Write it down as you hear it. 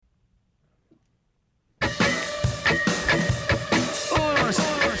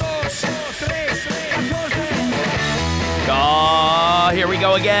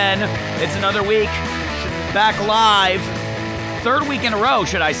go again. It's another week. Back live. Third week in a row,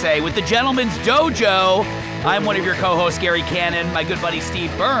 should I say, with the Gentleman's Dojo. I'm one of your co-hosts, Gary Cannon. My good buddy,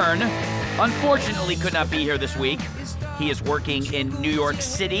 Steve Byrne, unfortunately could not be here this week. He is working in New York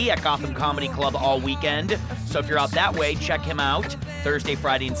City at Gotham Comedy Club all weekend. So if you're out that way, check him out Thursday,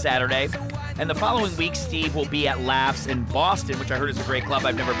 Friday, and Saturday. And the following week, Steve will be at Laughs in Boston, which I heard is a great club.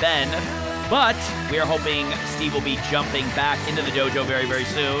 I've never been. But we are hoping Steve will be jumping back into the dojo very, very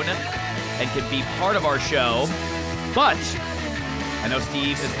soon and can be part of our show. But I know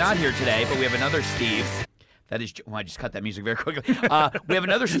Steve is not here today, but we have another Steve. That is, I just cut that music very quickly. We have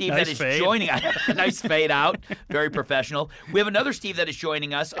another Steve that is joining us. Nice fade out. Very professional. We have another Steve that is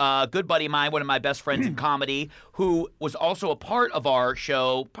joining us. A good buddy of mine, one of my best friends in comedy, who was also a part of our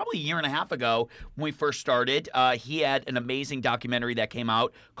show probably a year and a half ago when we first started. He had an amazing documentary that came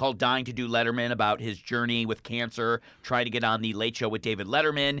out called Dying to Do Letterman about his journey with cancer, trying to get on the Late Show with David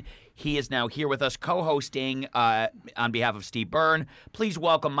Letterman. He is now here with us co-hosting on behalf of Steve Byrne. Please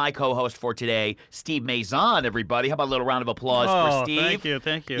welcome my co-host for today, Steve Mazan, everybody. How about a little round of applause for Steve?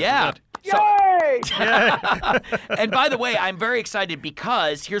 Thank you. Yeah. Yay! And by the way, I'm very excited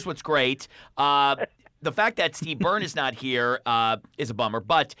because here's what's great. The fact that Steve Byrne is not here is a bummer,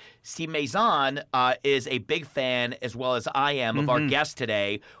 but Steve Mazan is a big fan, as well as I am, of our guest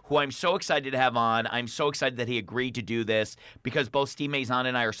today, who I'm so excited to have on. I'm so excited that he agreed to do this because both Steve Mazan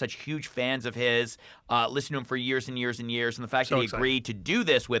and I are such huge fans of his, listened to him for years and years and years, and the fact that he agreed to do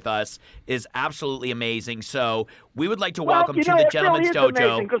this with us is absolutely amazing. So we would like to welcome to the Gentleman's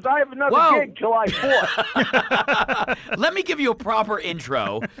Dojo. Because I have another gig July 4th. Let me give you a proper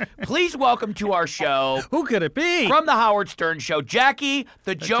intro. Please welcome to our show. Who could it be? From the Howard Stern Show, Jackie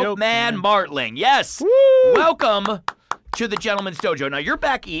the Jokeman Martling. Yes. Woo! Welcome to the Gentleman's Dojo. Now, you're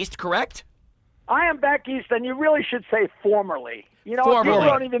back east, correct? I am back east, and you really should say formerly. You know, Formerly. people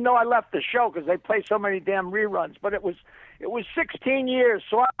don't even know I left the show because they play so many damn reruns. But it was 16 years,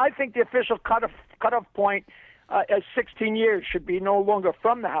 so I think the official cutoff point as 16 years should be no longer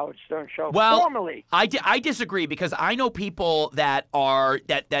from the Howard Stern Show. Well, formerly. I disagree because I know people that are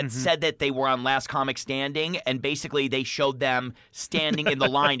said that they were on Last Comic Standing, and basically they showed them standing in the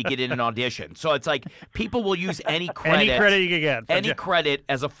line to get in an audition. So it's like people will use any credit you can get. Any credit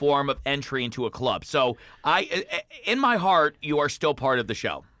as a form of entry into a club. So in my heart, you are still part of the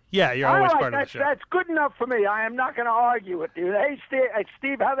show. Yeah, you're always part of the show. That's good enough for me. I am not going to argue with you. Hey,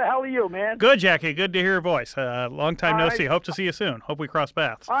 Steve, how the hell are you, man? Good, Jackie. Good to hear your voice. Long time no see. Hope to see you soon. Hope we cross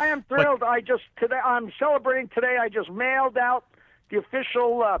paths. I am thrilled. I'm celebrating today. I just mailed out the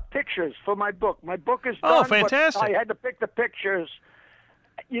official pictures for my book. My book is done. Oh, fantastic. But I had to pick the pictures.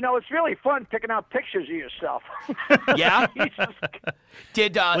 You know, it's really fun picking out pictures of yourself. Yeah?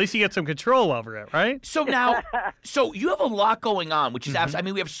 At least you get some control over it, right? So now, so you have a lot going on, which is absolutely, I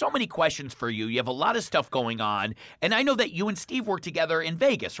mean, we have so many questions for you. You have a lot of stuff going on. And I know that you and Steve work together in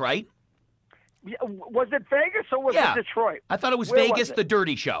Vegas, right? Yeah, was it Vegas or was it Detroit? I thought it was Where Vegas, was it? the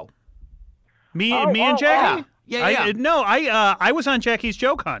Dirty Show. Me and Jackie? Yeah. I was on Jackie's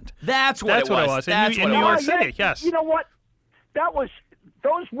Joke Hunt. That's what it was. In New York City, yes. You know what?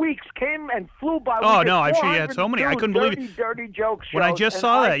 Those weeks came and flew by. Oh, no, I'm sure you had so many. I couldn't believe it. Dirty joke shows. When I just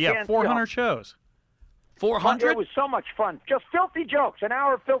saw that, 400 shows. 400? It was so much fun. Just filthy jokes, an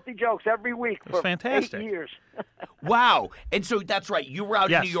hour of filthy jokes every week for fantastic. 8 years. Wow. And so that's right. You were out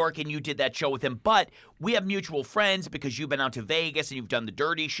in Yes. New York and you did that show with him. But we have mutual friends because you've been out to Vegas and you've done the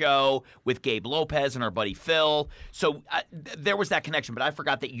Dirty Show with Gabe Lopez and our buddy Phil. So there was that connection, but I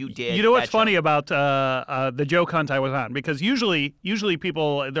forgot that you did. You know what's funny about the Joke Hunt I was on? Because usually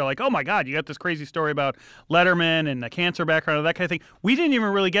people, they're like, oh, my God, you got this crazy story about Letterman and the cancer background and that kind of thing. We didn't even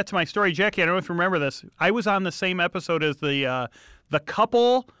really get to my story. Jackie, I don't know if you remember this. I was on the same episode as the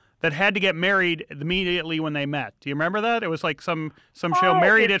couple that had to get married immediately when they met. Do you remember that? It was like some show,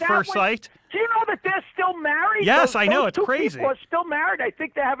 Married at First Sight. Do you know that they're still married? Yes, I know. Those It's two crazy. People are still married. I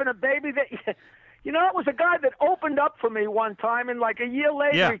think they're having a baby. You know, it was a guy that opened up for me one time, and like a year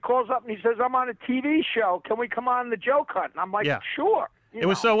later, he calls up and he says, "I'm on a TV show. Can we come on the Joke Hunt?" And I'm like, "Sure." It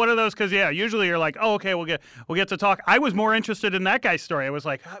was so one of those because usually you're like, oh, okay, we'll get to talk. I was more interested in that guy's story. I was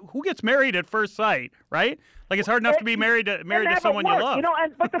like, who gets married at first sight, right? Like it's hard enough to be married to someone you love. You know,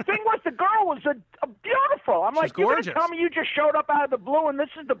 but the thing was, the girl was a beautiful. I'm like, you're gorgeous. gonna tell me you just showed up out of the blue and this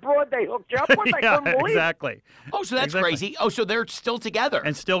is the broad they hooked you up with? I couldn't believe it. Exactly. Oh, so that's crazy. Oh, so they're still together.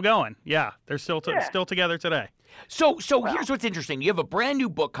 And still going. Yeah, they're still together today. So here's what's interesting. You have a brand new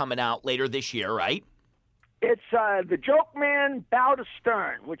book coming out later this year, right? It's The Jokeman Bow to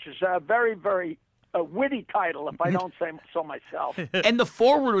Stern, which is a very, very witty title, if I don't say so myself. And the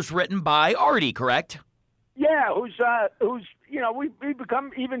foreword was written by Artie, correct? Yeah, who's we've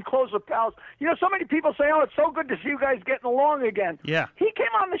become even closer pals. So many people say, "Oh, it's so good to see you guys getting along again." Yeah. He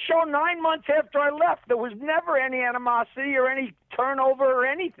came on the show 9 months after I left. There was never any animosity or any turnover or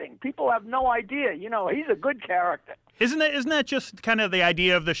anything. People have no idea. He's a good character. Isn't that just kind of the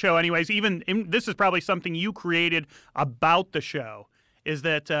idea of the show anyways? This is probably something you created about the show. Is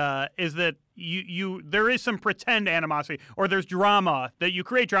that you there is some pretend animosity, or there's drama, that you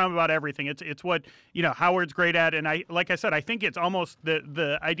create drama about everything. It's what Howard's great at, and like I said, I think it's almost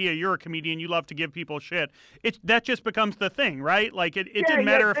the idea. You're a comedian, you love to give people shit. That just becomes the thing, right? Like it didn't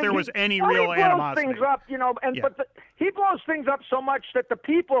matter if there was any real animosity. He blows things up, but he blows things up so much that the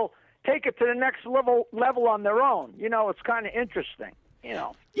people take it to the next level on their own. It's kind of interesting.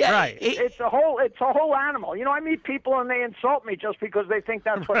 Yeah, right. It's a whole animal. I meet people and they insult me just because they think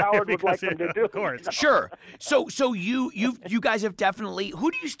that's what Howard would like them to do. Of course. Sure. So you guys have definitely.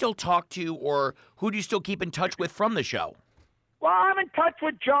 Who do you still talk to, or who do you still keep in touch with from the show? Well, I'm in touch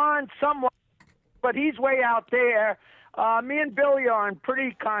with John somewhat, but he's way out there. Me and Billy are in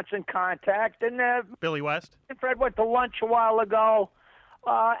pretty constant contact, and Billy West and Fred went to lunch a while ago.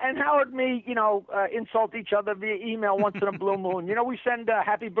 And Howard and me, insult each other via email once in a blue moon. We send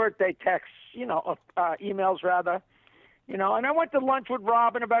happy birthday texts, emails rather. And I went to lunch with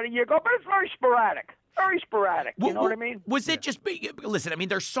Robin about a year ago, but it's very sporadic. Very sporadic. You know what I mean? Was it just, listen,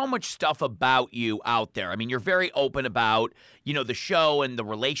 there's so much stuff about you out there. You're very open about, the show and the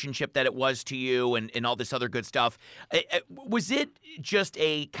relationship that it was to you and all this other good stuff. Was it just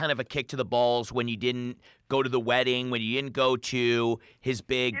a kind of a kick to the balls when you didn't go to the wedding, when you didn't go to his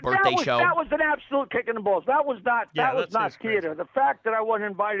big birthday show? That was an absolute kick in the balls. That was not theater. The fact that I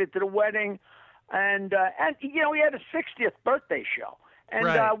wasn't invited to the wedding, and he had a 60th birthday show. And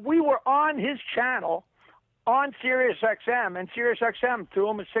right. We were on his channel on Sirius XM, and Sirius XM threw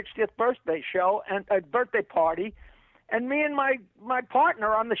him a 60th birthday show and a birthday party. And me and my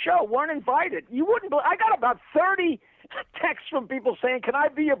partner on the show weren't invited. You wouldn't believe, I got about 30 texts from people saying, "Can I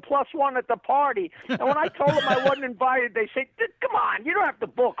be a +1 at the party?" And when I told them I wasn't invited, they say, "Come on, you don't have to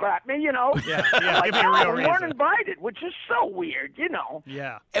bull crap me, Yeah, like, give me a real we reason. weren't invited, which is so weird,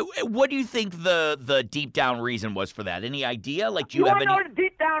 Yeah. What do you think the deep down reason was for that? Any idea? Like, do you you have want to know the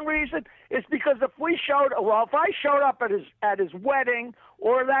deep down reason? It's because if I showed up at his wedding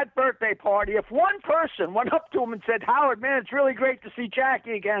or that birthday party, if one person went up to him and said, "Howard, man, it's really great to see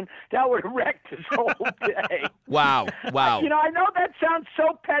Jackie again," that would have wrecked his whole day. Wow. I know that sounds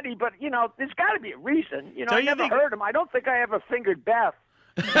so petty, but there's got to be a reason. I never heard him. I don't think I ever fingered Beth.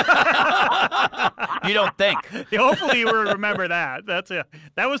 You don't think? Hopefully you will remember that.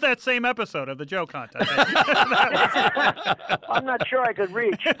 That was that same episode of the Joe contest. I'm not sure I could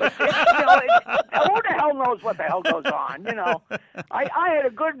reach. But who the hell knows what the hell goes on? I had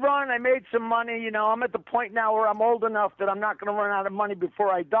a good run. I made some money. I'm at the point now where I'm old enough that I'm not going to run out of money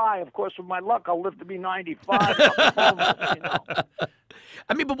before I die. Of course, with my luck, I'll live to be 95.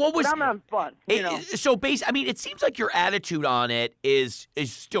 But what was? But I'm having fun. So, it seems like your attitude on it is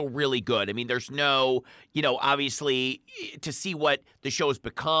still really good. There's no, obviously, to see what the show's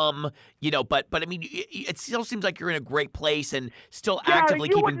become, but it still seems like you're in a great place and still actively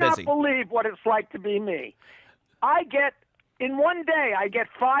keeping busy. You would not believe what it's like to be me. In one day, I get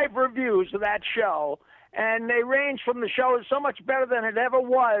 5 reviews of that show, and they range from the show is so much better than it ever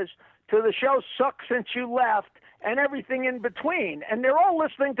was to the show sucks since you left, and everything in between. And they're all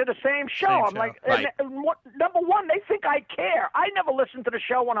listening to the same show. I'm like, right. Number one, they think I care. I never listened to the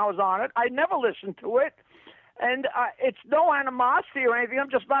show when I was on it. I never listened to it. And it's no animosity or anything. I'm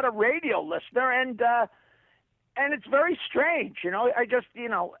just not a radio listener. And it's very strange. I just,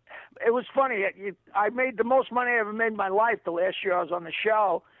 it was funny. I made the most money I ever made in my life the last year I was on the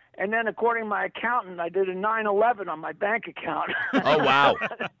show. And then, according to my accountant, I did a 9/11 on my bank account. Oh, wow.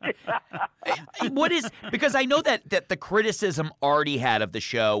 Because I know that the criticism Artie had of the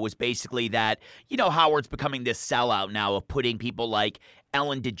show was basically that, Howard's becoming this sellout now of putting people like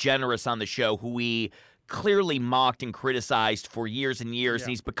Ellen DeGeneres on the show, who he clearly mocked and criticized for years and years, and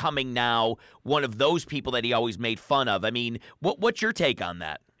he's becoming now one of those people that he always made fun of. What's your take on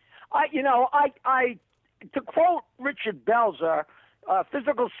that? To quote Richard Belzer,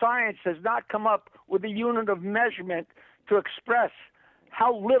 physical science has not come up with a unit of measurement to express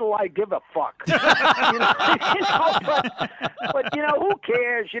how little I give a fuck. But who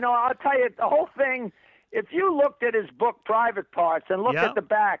cares? I'll tell you, the whole thing, if you looked at his book, Private Parts, and looked at the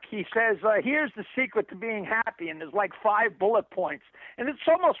back, he says, here's the secret to being happy, and there's like 5 bullet points. And it's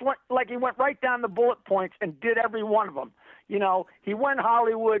almost like he went right down the bullet points and did every one of them. He went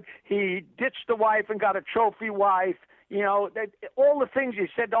Hollywood, he ditched the wife and got a trophy wife. You know, all the things he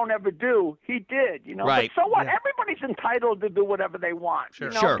said don't ever do, he did. You know, Right. But so what? Yeah. Everybody's entitled to do whatever they want. Sure.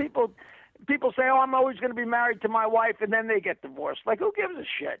 You know, Sure. People say, "Oh, I'm always going to be married to my wife," and then they get divorced. Like, who gives a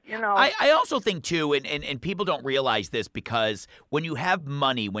shit? You know. I also think, too, and people don't realize this, because when you have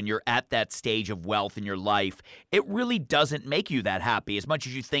money, when you're at that stage of wealth in your life, it really doesn't make you that happy as much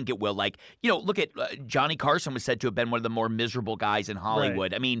as you think it will. Like, you know, look at Johnny Carson was said to have been one of the more miserable guys in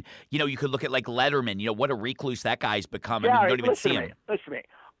Hollywood. Right. I mean, you know, you could look at, like, Letterman. You know, what a recluse that guy's become. Yeah, I mean, you don't even listen see to him. me. Listen to me.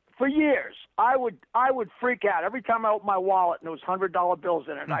 For years, I would freak out every time I opened my wallet and there was $100 bills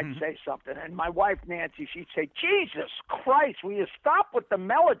in it. I'd say something, and my wife Nancy, she'd say, "Jesus Christ, will you stop with the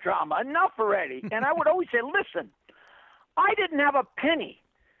melodrama? Enough already." And I would always say, "Listen, I didn't have a penny.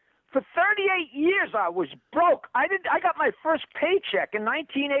 For 38 years, I was broke. I got my first paycheck in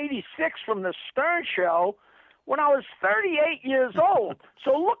 1986 from the Stern Show when I was 38 years old.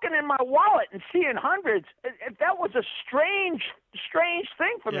 So looking in my wallet and seeing hundreds, that was a strange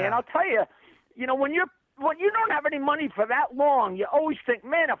thing for me. Yeah. And I'll tell you, you know, when you don't have any money for that long, you always think,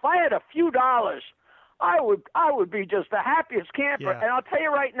 man, if I had a few dollars, I would be just the happiest camper. Yeah. And I'll tell you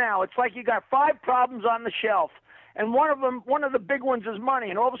right now, it's like you got 5 problems on the shelf, and one of the big ones is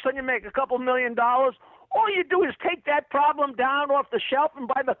money. And all of a sudden you make a couple $1 million. All you do is take that problem down off the shelf, and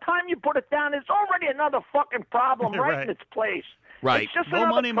by the time you put it down, it's already another fucking problem right Right. in its place. Right. It's just No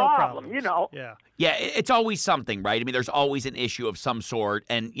another money, no problem, problems. you know. Yeah. Yeah, it's always something, right? I mean, there's always an issue of some sort,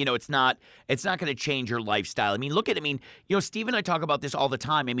 and you know, it's not going to change your lifestyle. I mean, you know, Steve and I talk about this all the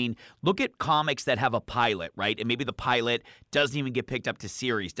time. I mean, look at comics that have a pilot, right? And maybe the pilot doesn't even get picked up to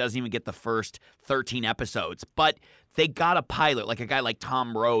series, doesn't even get the first 13 episodes, but they got a pilot, like a guy like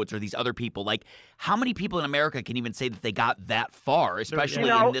Tom Rhodes or these other people. Like, how many people in America can even say that they got that far, especially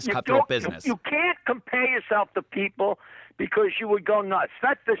in this cutthroat business? You can't compare yourself to people because you would go nuts.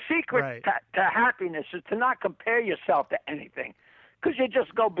 That's the secret Right. to happiness, is to not compare yourself to anything, because you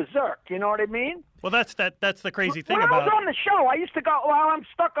just go berserk. You know what I mean? Well, that's the crazy thing when I was about on the show, I used to go, well, I'm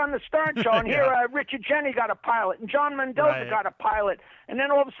stuck on the Stern Show, and here Yeah. Richard Jenny got a pilot, and John Mendoza Right. got a pilot, and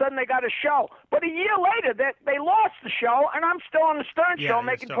then all of a sudden they got a show. But a year later, they lost the show, and I'm still on the Stern Yeah, Show, you're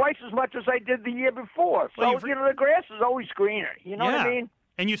making still- twice as much as I did the year before. Well, So, you know, the grass is always greener. You know what I mean?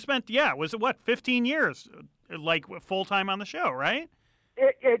 And you spent, was it what, 15 years, like full time on the show, right?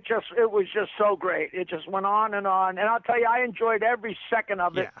 It was just so great. It just went on, and I'll tell you, I enjoyed every second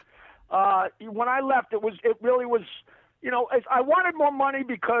of it. When I left, it really was, you know, I wanted more money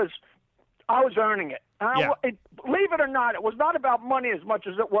because I was earning it. And believe it or not, it was not about money as much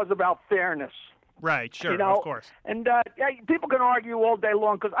as it was about fairness. Right, sure, You know, of course. And people can argue all day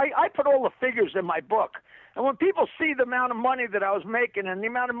long, because I put all the figures in my book. And when people see the amount of money that I was making and the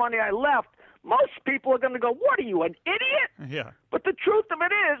amount of money I left, most people are going to go, "What are you, an idiot?" Yeah. But the truth of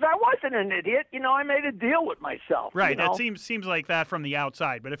it is, I wasn't an idiot. You know, I made a deal with myself. Right. You know? It seems like that from the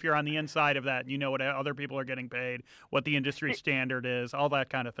outside, but if you're on the inside of that, you know what other people are getting paid, what the industry standard is, all that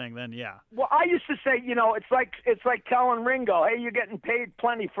kind of thing. Then yeah. Well, I used to say, you know, it's like telling Ringo, "Hey, you're getting paid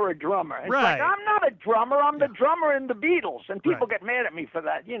plenty for a drummer." It's Right. like, I'm not a drummer. I'm the drummer in the Beatles, and people Right. get mad at me for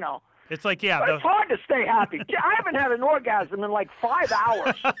that. You know. It's like But it's hard to stay happy. I haven't had an orgasm in like 5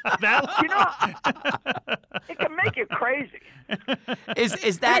 hours. You know, it can make you crazy.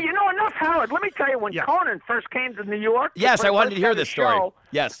 Is that? Hey, you know, enough, Howard. Let me tell you, when Yeah. Conan first came to New York. Yes, I wanted to hear this this story.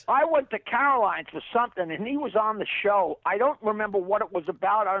 Yes. I went to Caroline's for something, and he was on the show. I don't remember what it was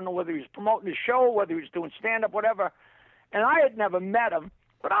about. I don't know whether he was promoting the show, whether he was doing stand-up, whatever. And I had never met him,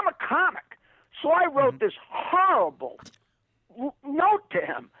 but I'm a comic. So I wrote this horrible note to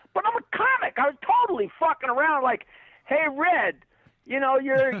him. But I'm a comic. I was totally fucking around like, "Hey, Red, you know,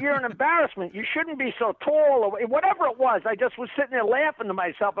 you're an embarrassment. You shouldn't be so tall," or whatever it was. I just was sitting there laughing to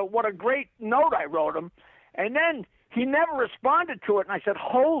myself at what a great note I wrote him. And then he never responded to it. And I said,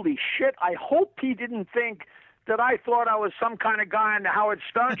 "Holy shit, I hope he didn't think that I thought I was some kind of guy on the Howard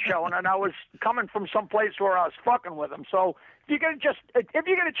Stern Show and that I was coming from some place where I was fucking with him." So if you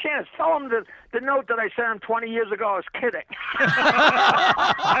get a chance, tell him the note that I sent him 20 years ago. I was kidding.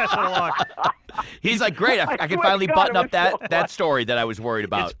 That's a lot. He's like, great, I can swear finally to God, button it up was so that story that I was worried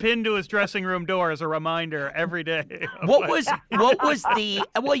about. It's pinned to his dressing room door as a reminder every day. What was the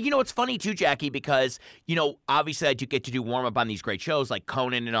well, you know, it's funny too, Jackie, because, you know, obviously I do get to do warm up on these great shows like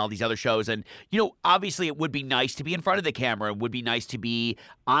Conan and all these other shows, and, you know, obviously it would be nice to be in front of the camera, it would be nice to be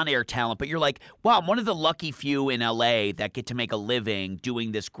on air talent, but you're like, wow, I'm one of the lucky few in LA that get to make a living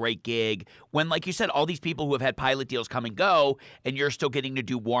doing this great gig when, like you said, all these people who have had pilot deals come and go, and you're still getting to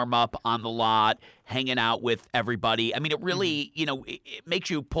do warm up on the lot, hanging out with everybody. I mean, it really, you know, it makes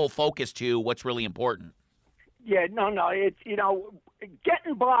you pull focus to what's really important. Yeah, no, it's, you know,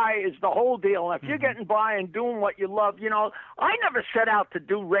 getting by is the whole deal. If you're getting by and doing what you love, I never set out to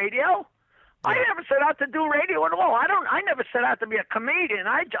do radio. I never set out to do radio at all. I never set out to be a comedian.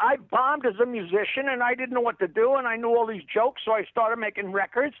 I bombed as a musician, and I didn't know what to do, and I knew all these jokes, so I started making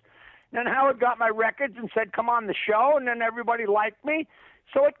records. Then Howard got my records and said, "Come on the show," and then everybody liked me.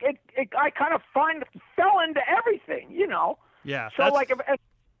 So I kind of fell into everything, Yeah. So if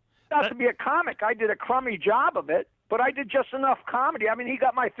not to be a comic, I did a crummy job of it, but I did just enough comedy. I mean, he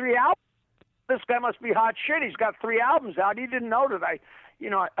got my 3 albums. This guy must be hot shit. He's got 3 albums out. He didn't know that I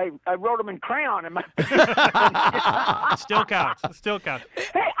wrote them in crayon. In my Still counts. Still counts.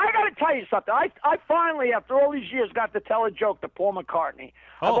 Hey, I got to tell you something. I finally, after all these years, got to tell a joke to Paul McCartney.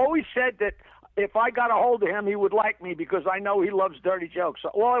 I've always said that if I got a hold of him, he would like me because I know he loves dirty jokes.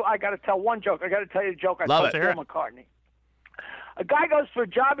 Well, I got to tell one joke. I got to tell you the joke I told Paul McCartney. A guy goes for a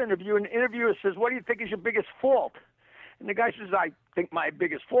job interview, and the interviewer says, "What do you think is your biggest fault?" And the guy says, "I think my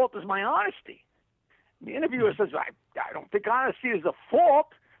biggest fault is my honesty." The interviewer says, I don't think honesty is a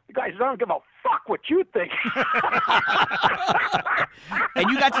fault. The guy says, "I don't give a fuck what you think." And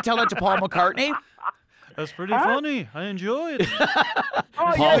you got to tell that to Paul McCartney? That's pretty funny. I enjoy it.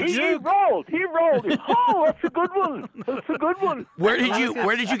 Oh, yeah, he rolled. He rolled. Oh, that's a good one. That's a good one. Where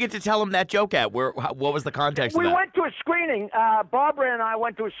did you get to tell him that joke at? What was the context of that? We went to a screening. Barbara and I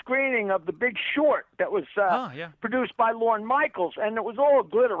went to a screening of The Big Short that was produced by Lorne Michaels, and it was all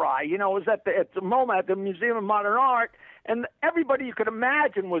glitter eye. It was at the MoMA, at the Museum of Modern Art, and everybody you could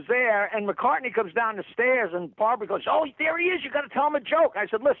imagine was there, and McCartney comes down the stairs, and Barbara goes, "Oh, there he is. You got to tell him a joke." I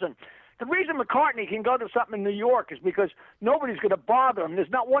said, "Listen, the reason McCartney can go to something in New York is because nobody's going to bother him.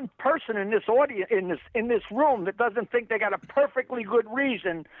 There's not one person in this audience, in this room, that doesn't think they got a perfectly good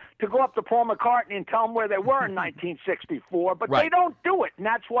reason to go up to Paul McCartney and tell him where they were in 1964. But they don't do it, and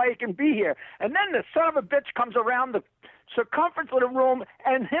that's why he can be here." And then the son of a bitch comes around the circumference of the room,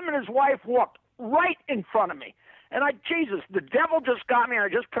 and him and his wife walked right in front of me. And Jesus, the devil just got me, and I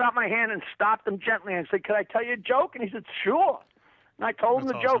just put out my hand and stopped him gently and said, "Can I tell you a joke?" And he said, "Sure." And I told him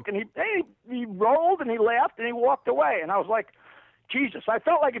the joke, and he rolled, and he laughed, and he walked away. And I was like, Jesus, I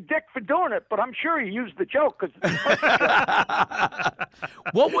felt like a dick for doing it, but I'm sure he used the joke because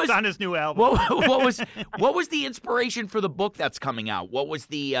what was on his new album? What was the inspiration for the book that's coming out? What was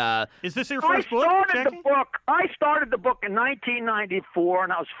the? Is this your first book? I started the book in 1994,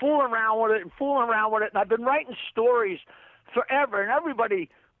 and I was fooling around with it, and I've been writing stories forever, and everybody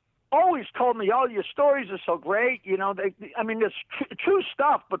always told me, "Oh, your stories are so great." There's true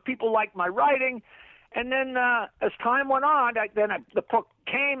stuff, but people like my writing. And then as time went on, the book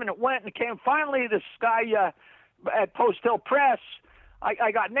came and it went and it came. Finally, this guy at Post Hill Press,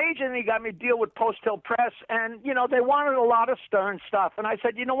 I got an agent, and he got me a deal with Post Hill Press. And, they wanted a lot of Stern stuff. And I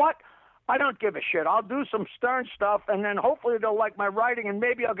said, "You know what? I don't give a shit. I'll do some Stern stuff, and then hopefully they'll like my writing, and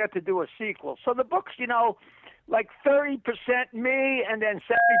maybe I'll get to do a sequel." So the book's, like 30% me and then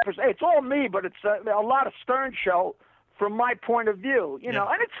 70%. It's all me, but it's a lot of Stern show from my point of view,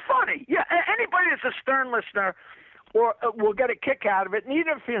 and it's funny. Yeah, anybody that's a Stern listener will get a kick out of it, and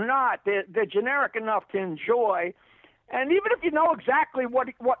even if you're not, they're generic enough to enjoy. And even if you know exactly what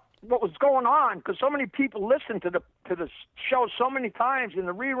was going on, because so many people listen to the show so many times in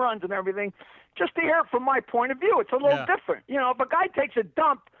the reruns and everything, just to hear it from my point of view, it's a little different. If a guy takes a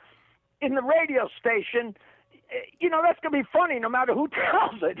dump in the radio station, that's going to be funny no matter who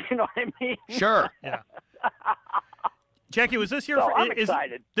tells it. You know what I mean? Sure. Yeah. Jackie, was this your? So I'm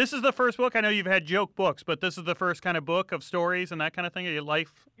excited. This is the first book. I know you've had joke books, but this is the first kind of book of stories and that kind of thing of your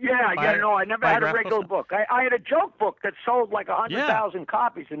life. I never had a regular book. I had a joke book that sold like 100,000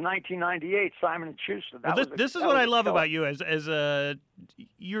 copies in 1998. Simon and Schuster. This is what I love about you as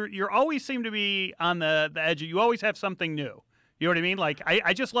you're always seem to be on the edge. You always have something new. You know what I mean? Like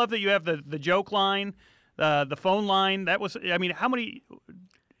I just love that you have the joke line, the phone line. That was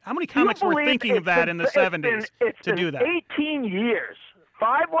How many comics were thinking of that in the 70s to do that? 18 years.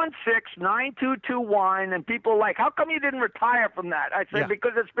 516-9221, and people are like, "How come you didn't retire from that?" I said,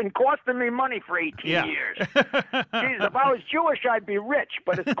 "Because it's been costing me money for 18 years. Jeez, if I was Jewish, I'd be rich,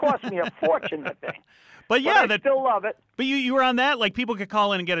 but it's cost me a fortune, I think. But I still love it. But you were on that, like people could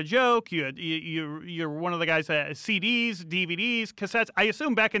call in and get a joke. You're one of the guys that CDs, DVDs, cassettes. I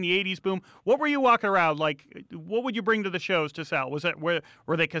assume back in the 80s boom, what were you walking around like? What would you bring to the shows to sell? Were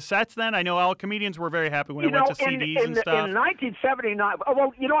they cassettes then? I know all comedians were very happy when it went to CDs and stuff. In 1979,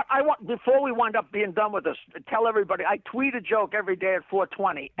 well, you know what? Before we wound up being done with this, tell everybody I tweet a joke every day at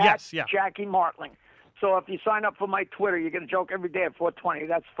 4:20 at Jackie Martling. So if you sign up for my Twitter, you get a joke every day at 4:20.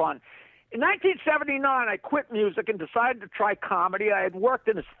 That's fun. In 1979, I quit music and decided to try comedy. I had worked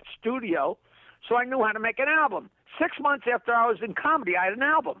in a studio so I knew how to make an album. 6 months after I was in comedy, I had an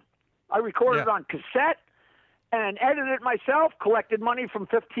album. I recorded it on cassette and edited it myself, collected money from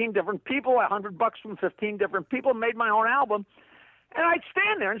 15 different people, $100 from 15 different people, made my own album. And I'd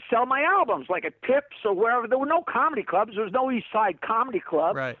stand there and sell my albums, like at Pips or wherever. There were no comedy clubs. There was no East Side Comedy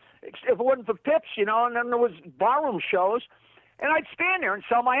Club. Right. If it wasn't for Pips, and then there was barroom shows. And I'd stand there and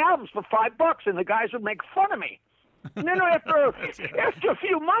sell my albums for $5, and the guys would make fun of me. And then after a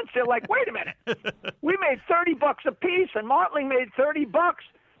few months, they're like, wait a minute. We made $30 a piece, and Martling made $30,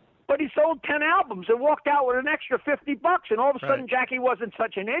 but he sold 10 albums and walked out with an extra $50, and all of a sudden Jackie wasn't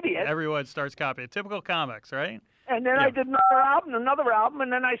such an idiot. Everyone starts copying. Typical comics, right? And then I did another album,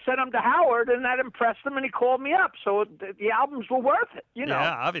 and then I sent them to Howard, and that impressed him, and he called me up. So the albums were worth it,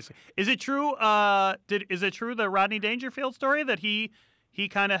 Yeah, obviously. Is it true? Is it true the Rodney Dangerfield story that he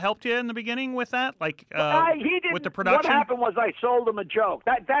kind of helped you in the beginning with that, like he didn't, with the production? What happened was I sold him a joke.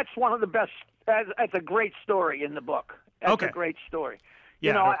 That's one of the best. That's a great story in the book. That's a great story.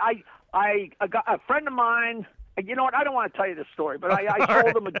 Yeah. I got a friend of mine. You know what? I don't want to tell you the story, but I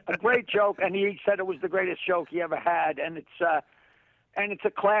told him a great joke, and he said it was the greatest joke he ever had, and it's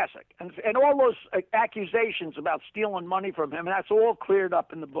a classic. And all those accusations about stealing money from him, that's all cleared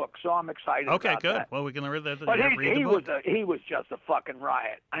up in the book. So I'm excited. Okay, about good. that. Well, we can read that. But read the book. he was just a fucking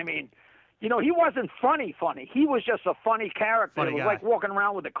riot. I mean, he wasn't funny. He was just a funny character. Funny it was guy. like walking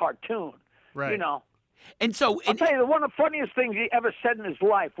around with a cartoon. Right. And so, I'll tell you, one of the funniest things he ever said in his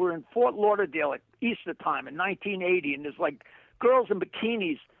life, we're in Fort Lauderdale at Easter time in 1980, and there's like girls in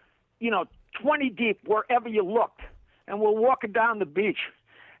bikinis, 20 deep wherever you looked. And we're walking down the beach,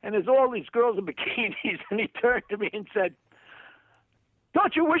 and there's all these girls in bikinis, and he turned to me and said,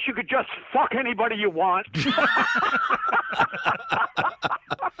 "Don't you wish you could just fuck anybody you want?"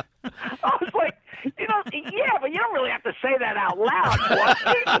 I was like, yeah, but you don't really have to say that out loud.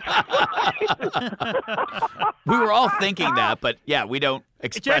 we were all thinking that, but yeah, we don't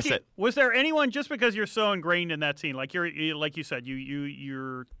express Jackie, it. Was there anyone, just because you're so ingrained in that scene, like like you said,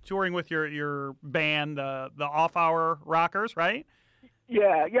 you're touring with your band, the Off Hour Rockers, right?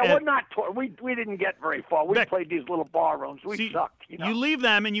 Yeah, we're not. We didn't get very far. We played these little bar rooms. We sucked. You leave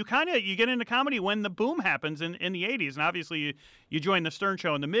them and you get into comedy when the boom happens in the 80s, and obviously you joined the Stern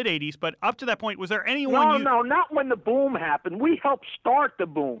Show in the mid 80s. But up to that point, was there anyone? No, not when the boom happened. We helped start the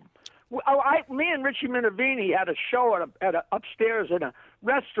boom. Me and Richie Minervini had a show at upstairs in a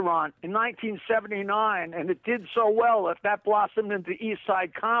restaurant in 1979, and it did so well that blossomed into East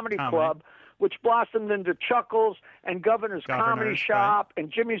Side Comedy Club, which blossomed into Chuckles and Governor's Comedy Shop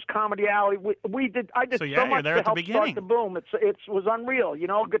and Jimmy's Comedy Alley. I did so much to help start the boom. It was unreal,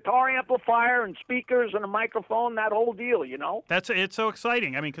 guitar amplifier and speakers and a microphone, that whole deal, It's so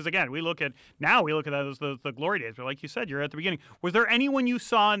exciting. I mean, because again, we look at that as the glory days. But like you said, you're at the beginning. Was there anyone you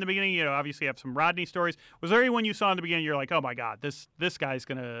saw in the beginning? Obviously you have some Rodney stories. Was there anyone you saw in the beginning? You're like, oh my God, this guy's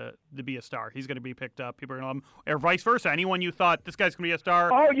gonna be a star. He's gonna be picked up. People are gonna love him. Or vice versa. Anyone you thought this guy's gonna be a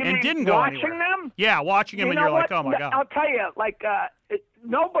star and didn't go anywhere? Them? Yeah, watching him, and you're like, oh my God. I'll tell you,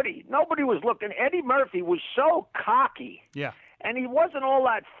 nobody was looking. Eddie Murphy was so cocky. Yeah. And he wasn't all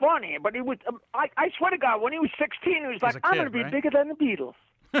that funny, but he was. I swear to God, when he was 16, he was like, "I'm going to be bigger than the Beatles.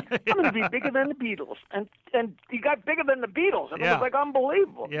 I'm going to be bigger than the Beatles." And he got bigger than the Beatles, and it was like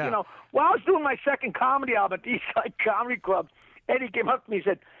unbelievable. Yeah. While I was doing my second comedy album at the East Side Comedy Club, Eddie came up to me and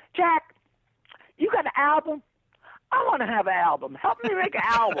said, "Jack, you got an album? I want to have an album. Help me make an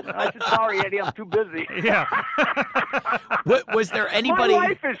album." And I said, "Sorry, Eddie, I'm too busy." Yeah. Was there anybody? My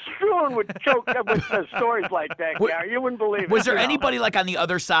life is strewn with stories like that, Gary. You wouldn't believe it. Was there anybody like on the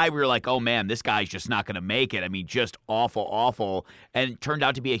other side where you're like, "Oh man, this guy's just not going to make it"? I mean, just awful, and turned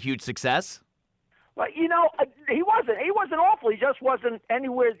out to be a huge success? Well, he wasn't awful. He just wasn't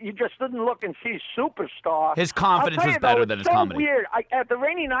anywhere. You just didn't look and see superstar. His confidence was better than his comedy. Weird. At the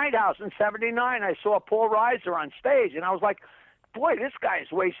Rainy Night House in '79, I saw Paul Reiser on stage, and I was like, boy, this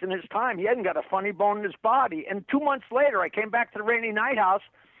guy's wasting his time. He hadn't got a funny bone in his body. And 2 months later, I came back to the Rainy Night House,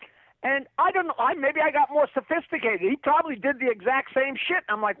 and I don't know, maybe I got more sophisticated. He probably did the exact same shit.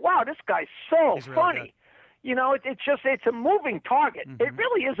 I'm like, wow, this guy's so funny. Really, it's a moving target. Mm-hmm. It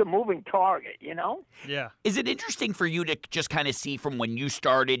really is a moving target, Yeah. Is it interesting for you to just kind of see from when you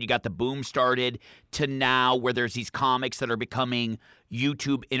started, you got the boom started, to now where there's these comics that are becoming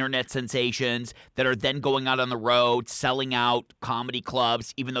YouTube internet sensations that are then going out on the road, selling out comedy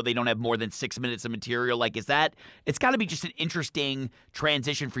clubs, even though they don't have more than 6 minutes of material? Like, it's got to be just an interesting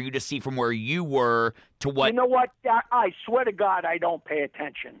transition for you to see from where you were to what. You know what? I swear to God, I don't pay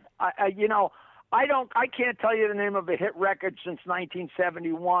attention. I can't tell you the name of a hit record since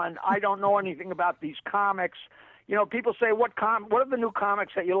 1971. I don't know anything about these comics. people say, what are the new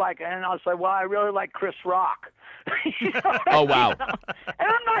comics that you like? And I'll say, well, I really like Chris Rock. Oh, wow. And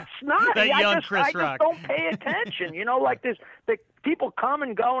I'm not snotty. That young I just Chris Rock. don't pay attention. Like this, the people come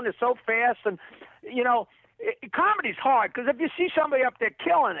and go, and it's so fast. And, comedy's hard because if you see somebody up there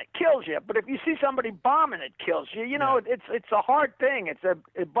killing it, kills you. But if you see somebody bombing it, kills you. It's a hard thing. It's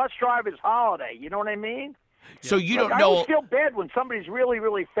a bus driver's holiday. You know what I mean? So you don't I know. always feel bad when somebody's really,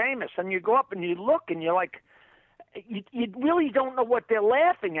 really famous, and you go up and you look, and you're like, you really don't know what they're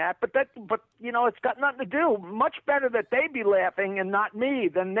laughing at, but it's got nothing to do. Much better that they be laughing and not me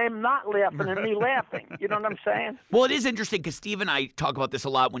than them not laughing and me laughing. You know what I'm saying? Well, it is interesting because Steve and I talk about this a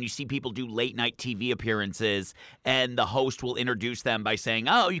lot when you see people do late night TV appearances and the host will introduce them by saying,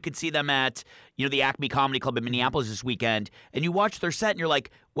 oh, you could see them at, the Acme Comedy Club in Minneapolis this weekend, and you watch their set and you're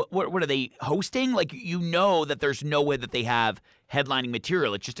like, what are they hosting? Like, that there's no way that they have headlining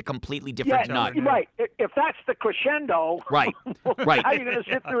material. It's just a completely different nut. Right. If that's the crescendo, right. How are you going to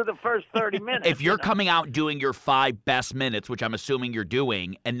sit through the first 30 minutes? If you're coming out doing your 5 best minutes, which I'm assuming you're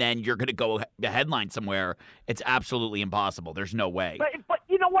doing, and then you're going to go headline somewhere, it's absolutely impossible. There's no way. But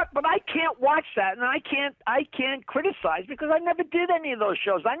you know what? But I can't watch that, and I can't criticize because I never did any of those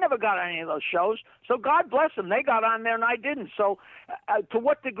shows. I never got on any of those shows. So God bless them. They got on there, and I didn't. So to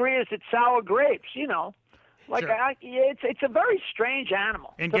what degree is it sour grapes? Like sure. It's a very strange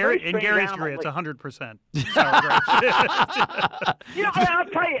animal. In Gary's career, it's 100%. Sour grapes. And I'll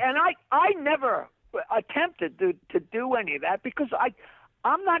tell you, and I never attempted to do any of that because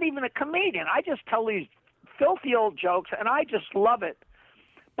I'm not even a comedian. I just tell these filthy old jokes, and I just love it.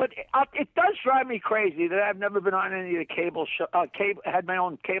 But it does drive me crazy that I've never been on any of the cable show, had my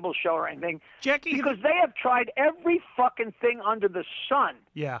own cable show or anything. Jackie, because they have tried every fucking thing under the sun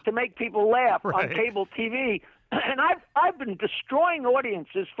to make people laugh on cable TV, and I've been destroying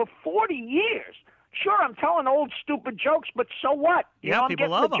audiences for 40 years. Sure, I'm telling old stupid jokes, but so what? I'm people getting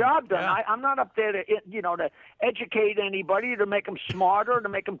love the job done. Yeah. I'm not up there to to educate anybody, to make them smarter, to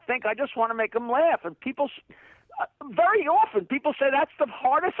make them think. I just want to make them laugh, and people. Very often, people say that's the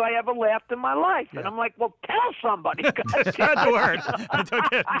hardest I ever laughed in my life, and I'm like, "Well, tell somebody." Spread the word.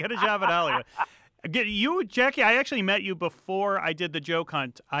 Get a job at Hollywood. You, Jackie, I actually met you before I did the joke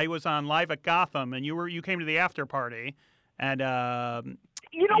hunt. I was on Live at Gotham, and you came to the after party, and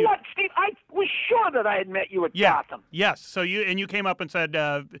you know what, Steve? I was sure that I had met you at Gotham. Yes. So you came up and said,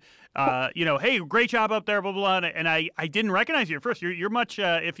 hey, great job up there, blah, blah, blah. And I didn't recognize you at first. You're much,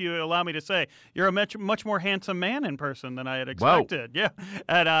 if you allow me to say, you're a much more handsome man in person than I had expected. Whoa. Yeah.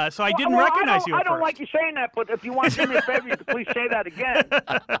 And so I didn't recognize you at first. I don't like you saying that, but if you want to do me a favor, you could please say that again.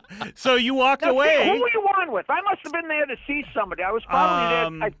 So you walked away. Steve, who were you on with? I must have been there to see somebody. I was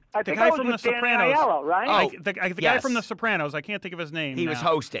probably there. I think I was with Danny Aiello, right? The guy from The Sopranos. I can't think of his name. He was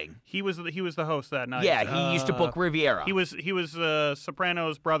hosting. He was the host that night. Yeah, he used to book Riviera. He was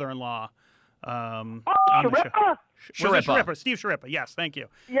Sopranos' brother-in-law. Sharippa? Sharippa. Steve Sharippa. Yes, thank you.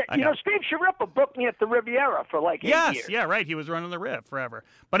 Yeah, Steve Sharippa booked me at the Riviera for like 8 years. Yes, yeah, right. He was running the Riv forever.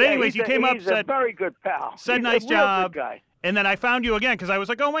 But anyways, you came up, he's said a very good pal. Said he's nice a job. Good guy. And then I found you again because I was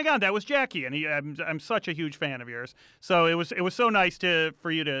like, oh my God, that was Jackie, and I'm such a huge fan of yours. So it was so nice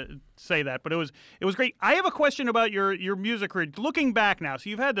for you to say that. But it was great. I have a question about your music career. Looking back now, so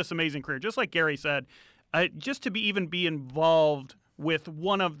you've had this amazing career, just like Gary said, just to be involved with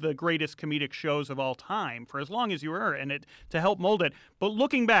one of the greatest comedic shows of all time for as long as you were, and to help mold it. But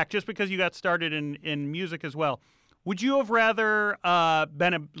looking back, just because you got started in music as well, would you have rather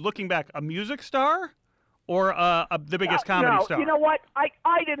been looking back a music star? Or the biggest comedy star? You know what? I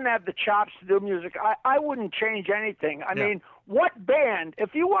didn't have the chops to do music. I wouldn't change anything. I mean, what band,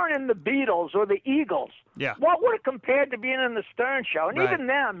 if you weren't in the Beatles or the Eagles, what would it compared to being in the Stern Show? And even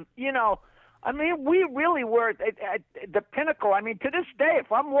them, I mean, we really were at the pinnacle. I mean, to this day,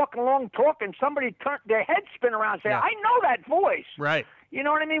 if I'm walking along talking, somebody turn their head spin around and say, I know that voice. Right. You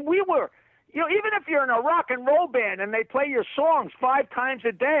know what I mean? We were, even if you're in a rock and roll band and they play your songs 5 times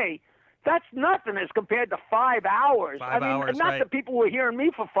a day, that's nothing as compared to 5 hours. Hours, not that people were hearing me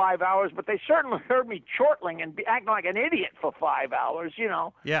for 5 hours, but they certainly heard me chortling and acting like an idiot for 5 hours.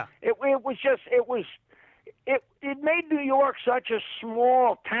 Yeah. It made New York such a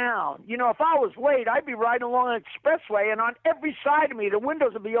small town. If I was late, I'd be riding along an expressway, and on every side of me, the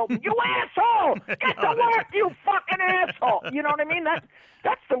windows would be open. You asshole! Get to work, you fucking asshole! You know what I mean?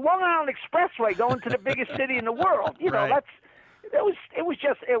 That's the Long Island Expressway going to the biggest city in the world. Right. It was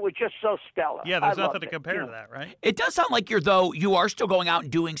just so stellar. Yeah, there's nothing to compare to that, right? It does sound like you are still going out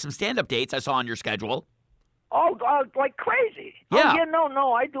and doing some stand-up dates I saw on your schedule. Oh, like crazy. Yeah. Oh, yeah,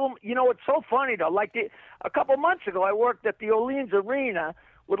 no, I do. It's so funny, though. Like a couple months ago, I worked at the Orleans Arena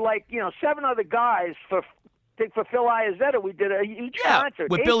with 7 other guys for think for Phil Iazetta, we did a huge concert.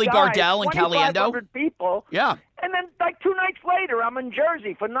 With 8 Billy guys, Gardell and Caliendo. 2,500 people. Yeah. And then, like 2 nights later, I'm in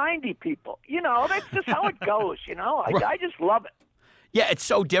Jersey for 90 people. That's just how it goes, I just love it. Yeah, it's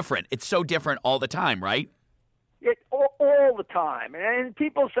so different. It's so different all the time, right? All the time. And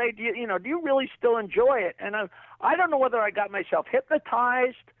people say, do you really still enjoy it? And I don't know whether I got myself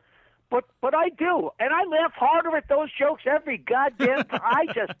hypnotized, but I do. And I laugh harder at those jokes every goddamn time. I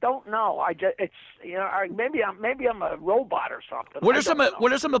just don't know. Maybe I'm a robot or something. What are some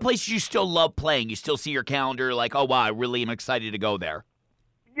of the places you still love playing? You still see your calendar like, oh wow, I really am excited to go there.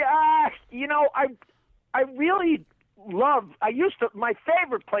 Yeah, I really love. My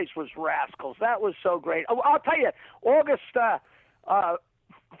favorite place was Rascals. That was so great. I'll tell you, August 3rd,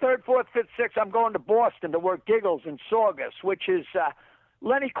 4th, 5th, 6th, I'm going to Boston to work Giggles in Saugus, which is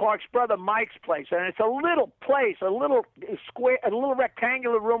Lenny Clark's brother Mike's place, and it's a little place, a little square, a little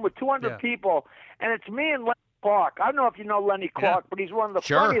rectangular room with 200 people, and it's me and Lenny Clark. I don't know if you know Lenny Clark, but he's one of the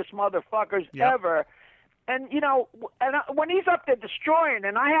funniest motherfuckers ever. And when he's up there destroying,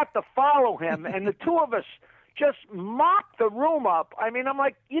 and I have to follow him, and the two of us just mop the room up. I mean, I'm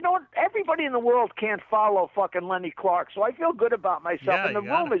like, what? Everybody in the world can't follow fucking Lenny Clark, so I feel good about myself. Yeah, and the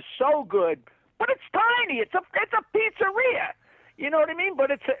room is so good, but it's tiny. It's a pizzeria. You know what I mean?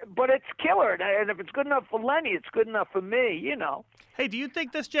 But it's killer. And if it's good enough for Lenny, it's good enough for me. Hey, do you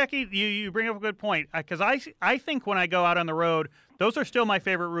think this, Jackie? You bring up a good point, because I think when I go out on the road, those are still my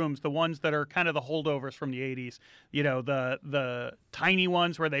favorite rooms, the ones that are kind of the holdovers from the 80s. The tiny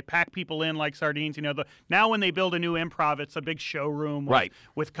ones where they pack people in like sardines. Now when they build a new Improv, it's a big showroom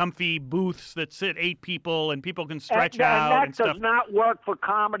with comfy booths that sit 8 people and people can stretch out and and that stuff. does not work for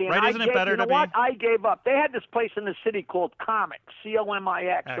comedy. Right? Isn't it better to be? I gave up. They had this place in the city called Comics,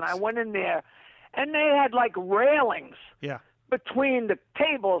 Comix, and I went in there, and they had like railings. Yeah. Between the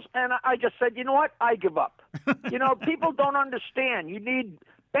tables, and I just said, you know what? I give up. People don't understand. You need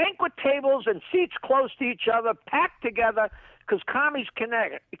banquet tables and seats close to each other, packed together, because comedy's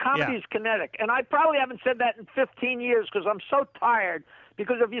kinetic. Comedy is kinetic. And I probably haven't said that in 15 years because I'm so tired.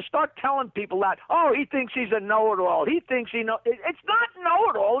 Because if you start telling people that, oh, he thinks he's a know-it-all, he thinks he knows. It's not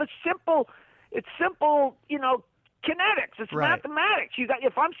know-it-all. It's simple. It's simple. Kinetics. It's mathematics.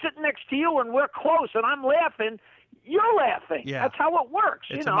 If I'm sitting next to you and we're close and I'm laughing, you're laughing. Yeah. That's how it works.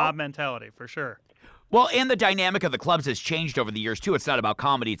 It's a mob mentality, for sure. Well, and the dynamic of the clubs has changed over the years, too. It's not about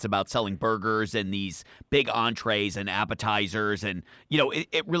comedy. It's about selling burgers and these big entrees and appetizers. And,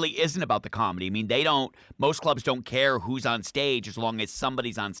 it really isn't about the comedy. I mean, most clubs don't care who's on stage as long as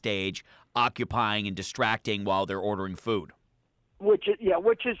somebody's on stage occupying and distracting while they're ordering food. Which is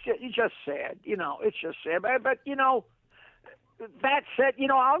just sad. It's just sad. But that said,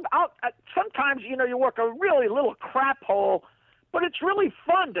 I'll sometimes, you work a really little crap hole, but it's really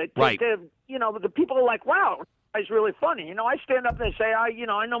fun to the people are like, wow, it's really funny. I stand up and say, I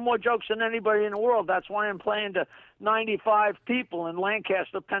know more jokes than anybody in the world. That's why I'm playing to 95 people in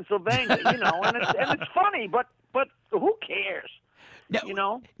Lancaster, Pennsylvania, and it's funny, but who cares?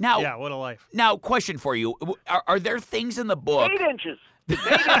 Now, yeah, what a life. Now, question for you. Are there things in the book? 8 inches. 8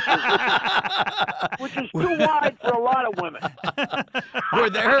 inches, which is too wide for a lot of women.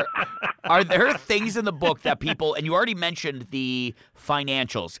 Are there things in the book that people, and you already mentioned the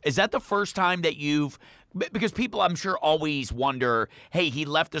financials, is that the first time that because people, I'm sure, always wonder, hey, he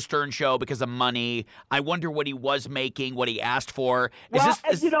left the Stern Show because of money. I wonder what he was making, what he asked for.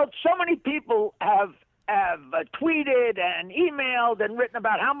 So many people have tweeted and emailed and written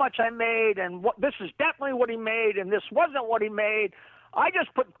about how much I made and this is definitely what he made and this wasn't what he made.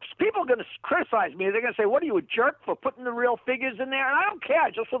 People are going to criticize me. They're going to say, what are you, a jerk for putting the real figures in there? And I don't care.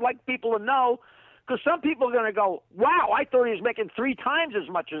 I just would like people to know, because some people are going to go, wow, I thought he was making 3 times as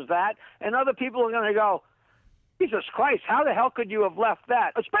much as that. And other people are going to go, Jesus Christ, how the hell could you have left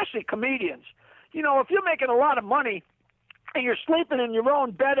that? Especially comedians. If you're making a lot of money and you're sleeping in your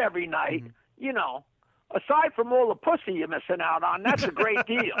own bed every night, aside from all the pussy you're missing out on, that's a great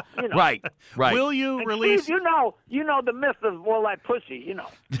deal. Right. Will you release? Steve, you know the myth of all that pussy.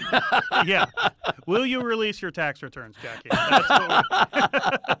 Yeah. Will you release your tax returns, Jackie? That's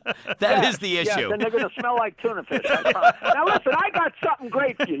that is the issue. Yes, and they're going to smell like tuna fish. Now listen, I got something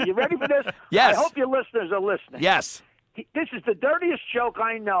great for you. You ready for this? Yes. I hope your listeners are listening. Yes. This is the dirtiest joke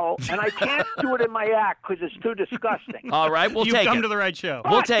I know, and I can't do it in my act because it's too disgusting. All right, we'll take it. You've come to the right show.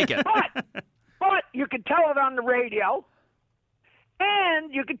 We'll take it. But you can tell it on the radio,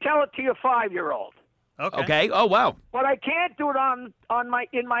 and you can tell it to your 5-year-old. Okay. Oh, wow. But I can't do it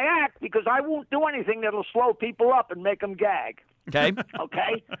in my act because I won't do anything that'll slow people up and make them gag. Okay.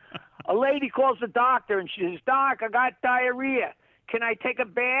 Okay? A lady calls the doctor, and she says, Doc, I got diarrhea. Can I take a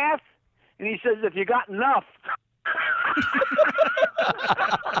bath? And he says, if you got enough.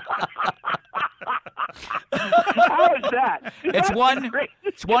 How is that? It's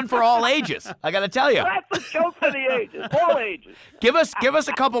one for all ages. I got to tell you. That's a joke for the ages, all ages. Give us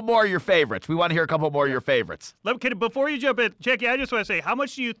a couple more of your favorites. We want to hear a couple more of your favorites. Before you jump in, Jackie, I just want to say, how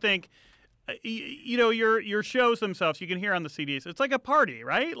much do you think? Your shows themselves, you can hear on the CDs. It's like a party,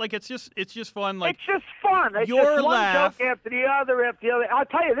 right? Like it's just fun. Like it's just fun. It's your just one laugh joke after the other after the other. I'll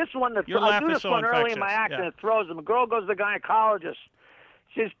tell you, this one. I do this one early in my act, and it throws them. A girl goes to the gynecologist.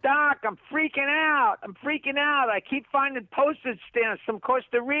 She says, "Doc, I'm freaking out. I keep finding postage stamps from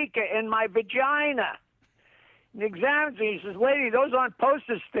Costa Rica in my vagina." And he examines me. He says, "Lady, those aren't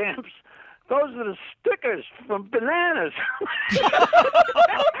postage stamps. Those are the stickers from bananas."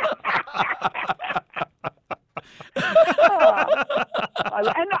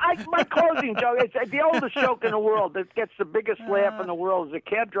 My closing joke, it's the oldest joke in the world that gets the biggest laugh in the world, is a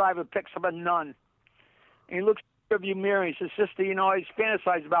cab driver picks up a nun. And he looks in the rearview mirror and he says, "Sister, you know, I just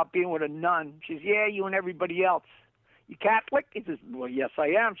fantasize about being with a nun." She says, "Yeah, you and everybody else." "You Catholic?" He says, "Well, yes, I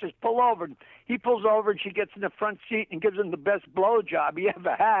am." She says, "Pull over." He pulls over and she gets in the front seat and gives him the best blowjob he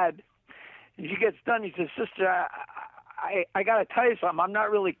ever had. And she gets done. He says, "Sister, I got to tell you something. I'm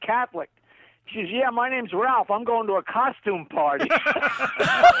not really Catholic." She says, "Yeah, my name's Ralph. I'm going to a costume party."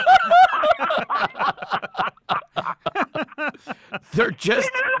 They're just...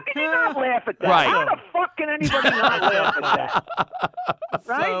 How can you not laugh at that? Right. How the fuck can anybody not laugh at that?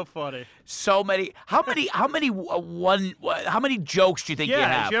 Right? so funny. So many. How many jokes do you think you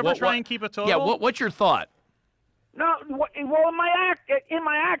have? Did you ever try and keep a total? Yeah, what's your thought? No, well, in my act,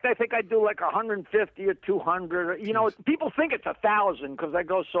 I think I do like 150 or 200. You know, people think it's 1,000 because I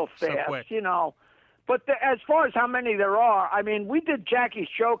go so fast. So quick. You know, but as far as how many there are, I mean, we did Jackie's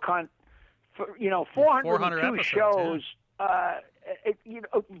Joke Hunt for 402 episodes, shows. Yeah.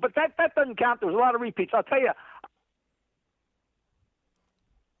 But that doesn't count. There was a lot of repeats. I'll tell you.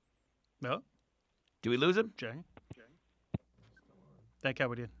 No. Do we lose him? Jay. Thank God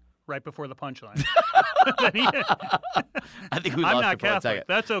we did. Right before the punchline. I think we lost I'm not him for a Catholic. second.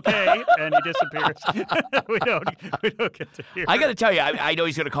 That's okay, and he disappears. we don't get to hear. I got to tell you, I know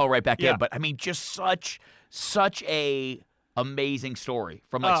he's going to call right back Yeah. in, but I mean, just such a amazing story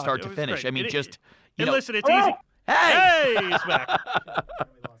from like start to it was finish. great. I mean, Listen, it's Oh! easy. Hey, Hey, he's back.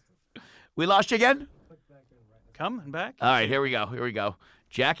 we lost you again. Coming back. All right, here we go.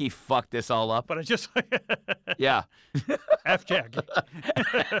 Jackie fucked this all up. But I just Yeah. F Jackie.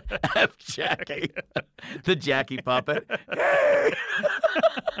 F Jackie. The Jackie puppet.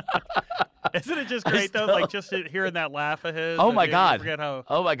 Isn't it just great though? Like just hearing that laugh of his. Oh my God. Forget how.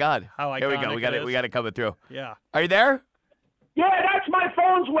 Oh my God. How Here we go. iconic We got it it. is. We got it coming through. Yeah. Are you there? Yeah, that's my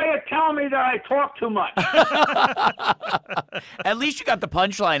phone's way of telling me that I talk too much. At least you got the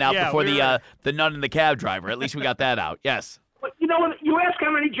punchline out Yeah, before we the nun and the cab driver. At least we got that out. Yes. But you know what? You ask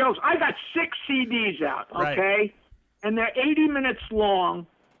how many jokes. I got 6 CDs out, okay? Right. And they're 80 minutes long,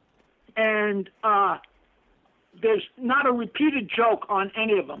 and there's not a repeated joke on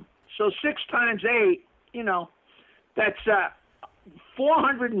any of them. So 6 times 8, that's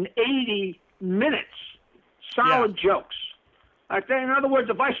 480 minutes, solid jokes. In other words,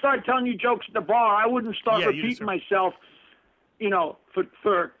 if I started telling you jokes at the bar, I wouldn't start repeating myself,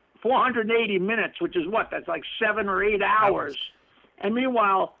 for 480 minutes, which is what? That's like 7 or 8 hours. And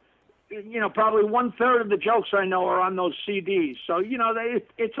meanwhile, probably 1/3 of the jokes I know are on those CDs. So,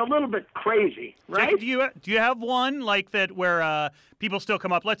 it's a little bit crazy, right? Jackie, do you have one like that where people still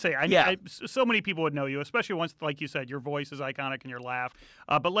come up? Let's say, so many people would know you, especially once, like you said, your voice is iconic and your laugh.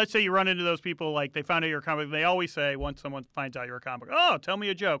 But let's say you run into those people, like they found out you're a comic. They always say, once someone finds out you're a comic, "Oh, tell me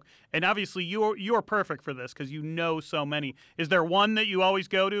a joke." And obviously, you're perfect for this because you know so many. Is there one that you always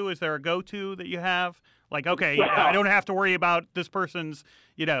go to? Is there a go-to that you have? Like, okay, I don't have to worry about this person's,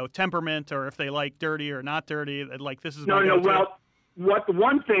 temperament or if they like dirty or not dirty. Like, this is my go-to. Well, the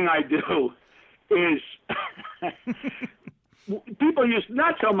one thing I do is people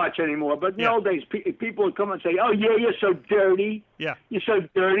not so much anymore, but in the old days, people would come and say, "Oh, yeah, you're so dirty. Yeah. You're so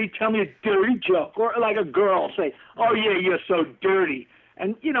dirty. Tell me a dirty joke." Or like a girl say, "Oh, yeah, you're so dirty."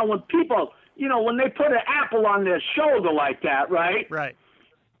 And, when people, when they put an apple on their shoulder like that, right? Right.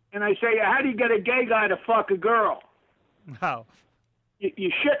 And I say, "How do you get a gay guy to fuck a girl?" How? You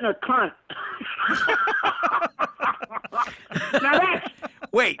shit in a cunt. Now that's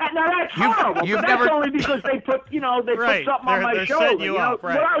horrible. You've But never... that's only because they put put something on my shoulder. What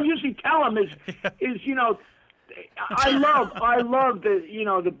I'll usually tell them is I love the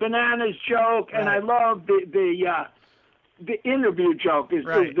the bananas joke, and I love the the interview joke is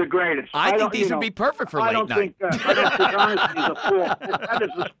the greatest. I think these would be perfect for late night. I don't think honesty is a flaw. That is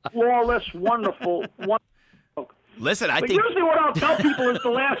a flawless, wonderful joke. Listen, I think usually what I'll tell people is the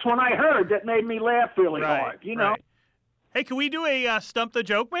last one I heard that made me laugh really hard. You know. Right. Hey, can we do a Stump the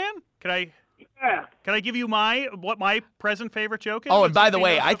Joke Man? Can I? Yeah. Can I give you my present favorite joke is? Oh, and by the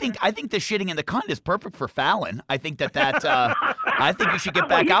way, I think the shitting in the cunt is perfect for Fallon. I think that I think you should get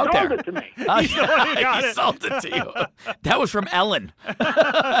back out there. He sold it to me. He sold it to you. That was from Ellen.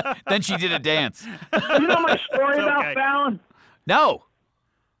 Then she did a dance. You know my story about Fallon? No.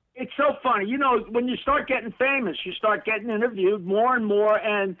 It's so funny. You know, when you start getting famous, you start getting interviewed more and more,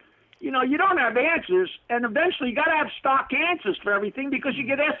 and you know, you don't have answers, and eventually you got to have stock answers for everything because you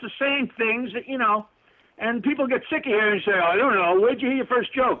get asked the same things, you know, and people get sick of hearing and say, I don't know, where'd you hear your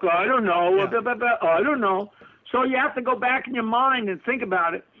first joke? Oh, I don't know, I don't know. So you have to go back in your mind and think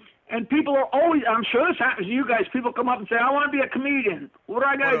about it. And people are always, I'm sure this happens to you guys, people come up and say, I want to be a comedian. What do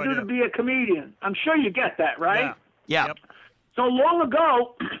I got to do to be a comedian? I'm sure you get that, right? Yeah. Yep. So long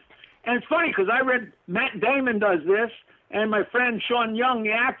ago, and it's funny because I read Matt Damon does this, and my friend Sean Young,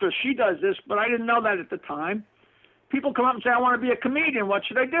 the actor, she does this, but I didn't know that at the time. People come up and say, I want to be a comedian. What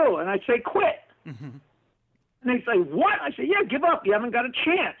should I do? And I say, quit. Mm-hmm. And they say, what? I say, yeah, give up. You haven't got a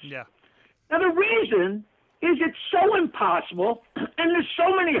chance. Yeah. Now, the reason is it's so impossible, and there's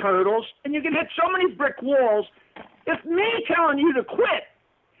so many hurdles, and you can hit so many brick walls. If me telling you to quit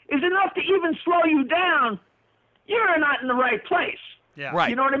is enough to even slow you down, you're not in the right place. Yeah. Right.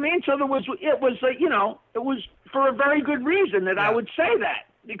 You know what I mean? So it was for a very good reason that I would say that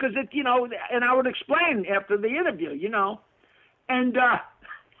because it, you know, and I would explain after the interview, you know, and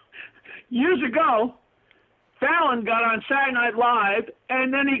years ago, Fallon got on Saturday Night Live,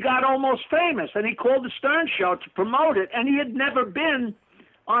 and then he got almost famous, and he called the Stern Show to promote it, and he had never been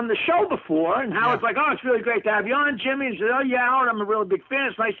on the show before, and Howard's like, oh, it's really great to have you on, Jimmy. He said, oh, yeah, Howard, I'm a really big fan.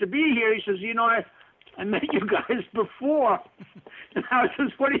 It's nice to be here. He says, you know, I met you guys before. And I was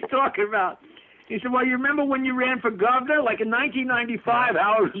just, what are you talking about? He said, well, you remember when you ran for governor? Like in 1995,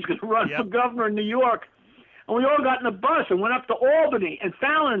 Howard was going to run for governor in New York. And we all got in a bus and went up to Albany. And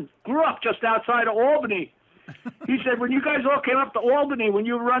Fallon grew up just outside of Albany. He said, when you guys all came up to Albany, when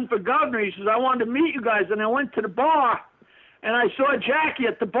you run for governor, he says, I wanted to meet you guys. And I went to the bar, and I saw Jackie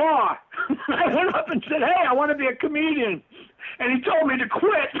at the bar. I went up and said, hey, I want to be a comedian. And he told me to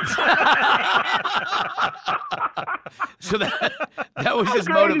quit. So that was his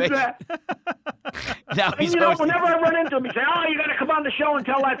motivation. Now he's whenever I run into him, he say, oh, you got to come on the show and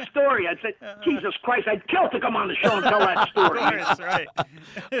tell that story. I'd say, Jesus Christ, I'd kill to come on the show and tell that story. That's right.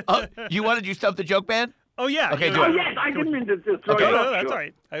 You wanted you Stump the Joke Man? Oh, yeah. Okay, oh, yes, I didn't mean to throw you off. That's all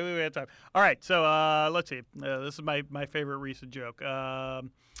right. We had time. All right, so let's see. This is my favorite recent joke.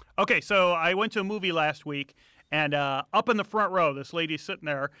 Okay, so I went to a movie last week, and up in the front row, this lady's sitting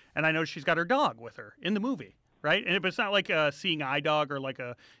there, and I know she's got her dog with her in the movie, right? And it's not like a seeing eye dog or like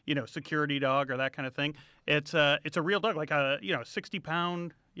a security dog or that kind of thing. It's a real dog, like a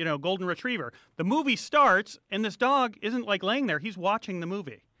 60-pound golden retriever. The movie starts, and this dog isn't like laying there; he's watching the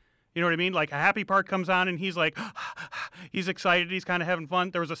movie. You know what I mean? Like a happy part comes on, and he's like, he's excited, he's kind of having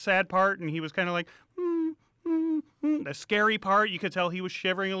fun. There was a sad part, and he was kind of like, The scary part, you could tell he was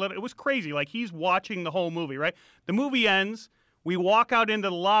shivering a little. It was crazy. Like, he's watching the whole movie, right? The movie ends. We walk out into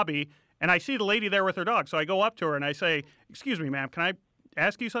the lobby, and I see the lady there with her dog. So I go up to her, and I say, excuse me, ma'am, can I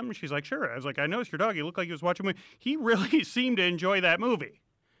ask you something? She's like, sure. I was like, I noticed your dog. He looked like he was watching a movie. He really seemed to enjoy that movie.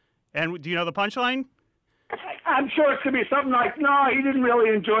 And do you know the punchline? I'm sure it's going to be something like, no, he didn't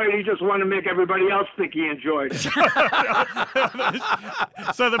really enjoy it. He just wanted to make everybody else think he enjoyed it.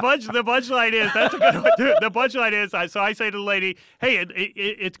 So the punchline is, that's a good one. The punchline is, so I say to the lady, hey,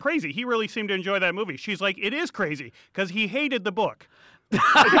 it's crazy. He really seemed to enjoy that movie. She's like, it is crazy because he hated the book. It's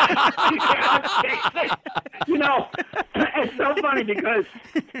so funny because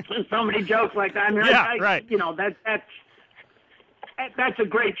there's so many jokes like that. I mean, right. That's a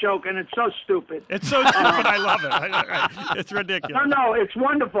great joke, and it's so stupid. It's so stupid. I love it. It's ridiculous. No, it's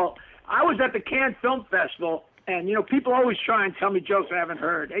wonderful. I was at the Cannes Film Festival, and people always try and tell me jokes I haven't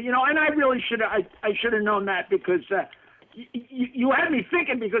heard. And I really should have. I should have known that because you had me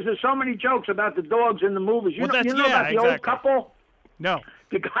thinking because there's so many jokes about the dogs in the movies. You know about the old couple? No.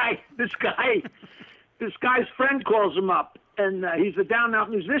 This guy's friend calls him up. And he's a down-and-out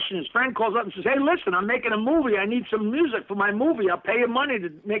musician. His friend calls up and says, hey, listen, I'm making a movie. I need some music for my movie. I'll pay you money to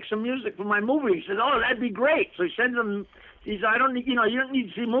make some music for my movie. He says, oh, that'd be great. So he sends him, he says, I don't need, you don't need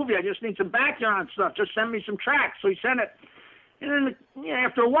to see a movie. I just need some background stuff. Just send me some tracks. So he sent it. And then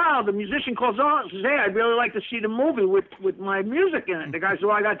after a while, the musician calls on and says, hey, I'd really like to see the movie with my music in it. The guy says,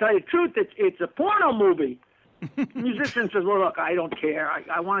 well, I got to tell you the truth. It's a porno movie. The musician says, well, look, I don't care.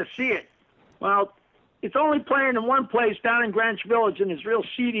 I want to see it. Well, it's only playing in one place down in Greenwich Village in this real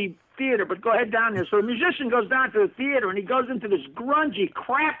seedy theater, but go ahead down there. So the musician goes down to the theater, and he goes into this grungy,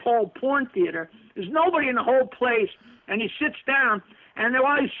 crap-hole porn theater. There's nobody in the whole place, and he sits down, and then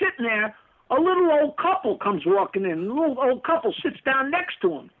while he's sitting there, a little old couple comes walking in. The little old couple sits down next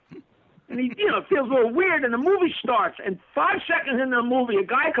to him. And he, feels a little weird, and the movie starts. And 5 seconds into the movie, a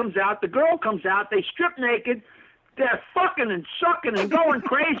guy comes out, the girl comes out, they strip naked, they're fucking and sucking and going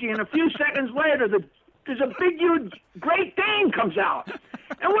crazy, and a few seconds later, there's a big, huge Great Dane comes out.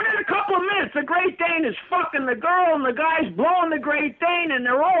 And within a couple of minutes, the Great Dane is fucking the girl, and the guy's blowing the Great Dane, and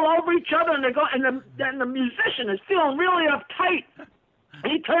they're all over each other, and the musician is feeling really uptight.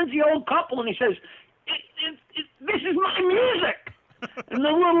 And he turns to the old couple, and he says, this is my music. And the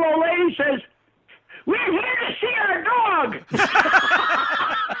little old lady says, we're here to see our dog.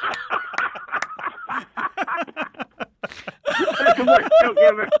 That's the worst joke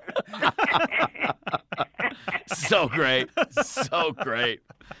ever. So great. So great.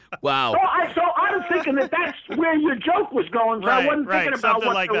 Wow. So I was thinking that's where your joke was going, so I wasn't thinking about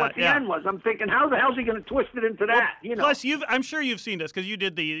what the end was. I'm thinking, how the hell's he going to twist it into that? Plus, I'm sure you've seen this because you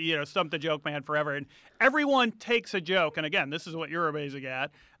did the Stump the Joke Man forever, and everyone takes a joke, and again, this is what you're amazing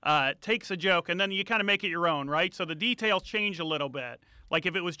at, takes a joke, and then you kind of make it your own, right? So the details change a little bit. Like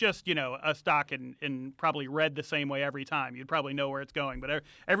if it was just, a stock and probably read the same way every time, you'd probably know where it's going. But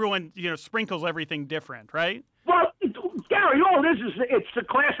everyone, sprinkles everything different, right? Well, Gary, all this is, it's the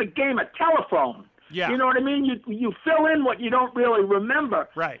classic game of telephone. Yeah. You know what I mean? You fill in what you don't really remember.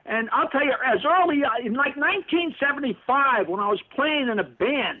 Right. And I'll tell you, as early, in like 1975, when I was playing in a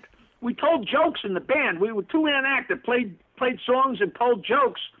band, we told jokes in the band. We were two-man act that played songs and told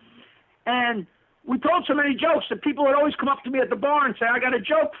jokes. And we told so many jokes that people would always come up to me at the bar and say, I got a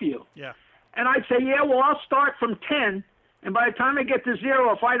joke for you. Yeah. And I'd say, yeah, well, I'll start from 10, and by the time I get to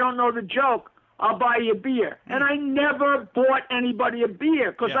 0, if I don't know the joke, I'll buy you a beer. And I never bought anybody a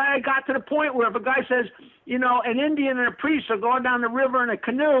beer because I got to the point where if a guy says, an Indian and a priest are going down the river in a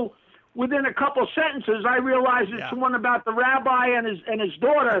canoe, within a couple sentences, I realize it's one about the rabbi and his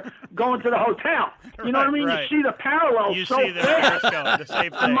daughter going to the hotel. You know what I mean? Right. You see the parallels You so see the fast. the same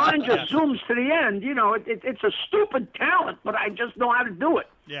The thing. mind just zooms to the end. It's a stupid talent, but I just know how to do it.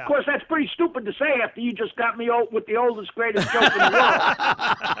 Yeah. Of course, that's pretty stupid to say after you just got me with the oldest, greatest joke in the world.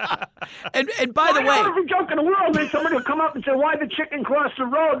 And by the way, every joke in the world, then somebody will come up and say, "Why the chicken cross the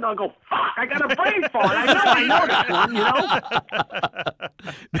road?" And I'll go, "Fuck! I got a brain for it. I know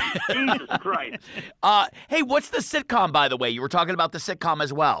this one." Jesus Christ. Hey, what's the sitcom? By the way, you were talking about the sitcom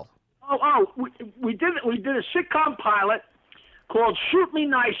as well. We did a sitcom pilot called Shoot Me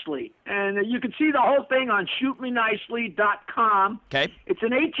Nicely, and you can see the whole thing on shootmenicely.com. Okay. It's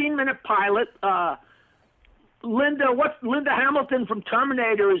an 18-minute pilot. Linda Hamilton from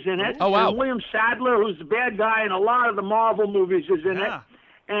Terminator is in it. Oh, wow. And William Sadler, who's the bad guy in a lot of the Marvel movies, is in it.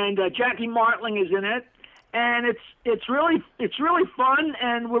 And Jackie Martling is in it. And it's really fun,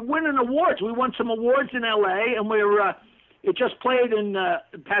 and we're winning awards. We won some awards in L.A., and it just played in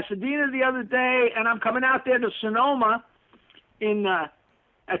Pasadena the other day, and I'm coming out there to Sonoma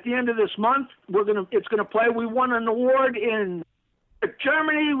at the end of this month. It's gonna play. We won an award in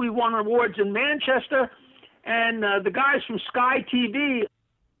Germany. We won awards in Manchester, and the guys from Sky TV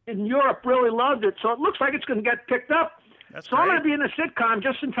in Europe really loved it. So it looks like it's going to get picked up. That's so great. I'm going to be in a sitcom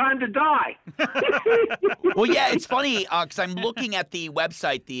just in time to die. Well, yeah, it's funny because I'm looking at the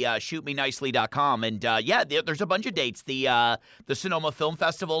website, the shootmenicely.com, and there's a bunch of dates. The Sonoma Film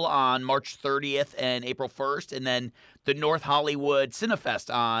Festival on March 30th and April 1st, and then the North Hollywood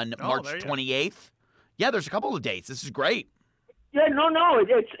Cinefest on March 28th. Yeah, there's a couple of dates. This is great. Yeah, no,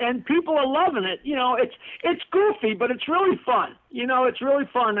 and people are loving it. It's goofy, but it's really fun. It's really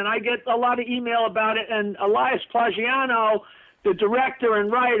fun, and I get a lot of email about it. And Elias Plagiano, the director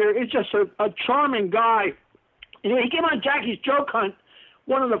and writer, is just a charming guy. He came on Jackie's Joke Hunt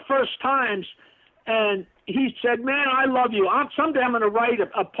one of the first times, and he said, "Man, I love you. Someday I'm going to write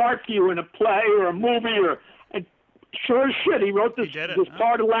a part for you in a play or a movie and sure as shit, he wrote this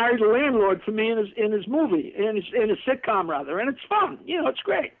part of Larry the Landlord for me in his movie, in his sitcom rather, and it's fun. It's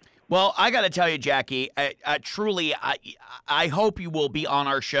great. Well, I got to tell you, Jackie, truly, I hope you will be on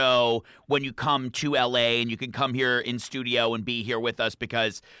our show when you come to L.A. and you can come here in studio and be here with us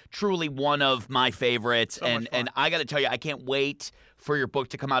because truly one of my favorites. And I got to tell you, I can't wait for your book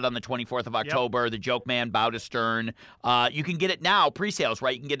to come out on the 24th of October, The Jokeman, Bow to Stern. You can get it now, pre-sales,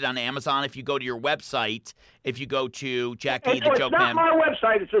 right? You can get it on Amazon if you go to your website. If you go to Jackie the Jokeman. It's not my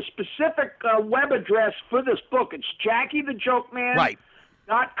website. It's a specific web address for this book. It's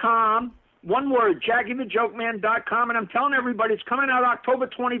JackieTheJokeman.com, one word, JackieTheJokeman.com, and I'm telling everybody it's coming out October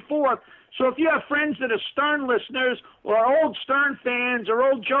 24th. So if you have friends that are Stern listeners or old Stern fans or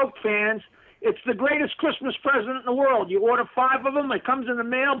old Joke fans, it's the greatest Christmas present in the world. You order 5 of them, it comes in the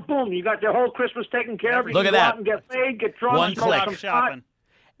mail, boom, you got their whole Christmas taken care of. You Look can at go that. out and get laid, get drunk, One smoke click. some Shopping.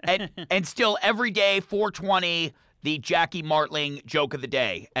 And still every day, 420, the Jackie Martling joke of the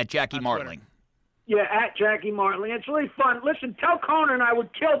day at Jackie On Martling. Twitter. Yeah, at Jackie Martling. It's really fun. Listen, tell Conan I would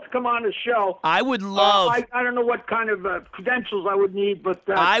kill to come on the show. I would love. I don't know what kind of credentials I would need, but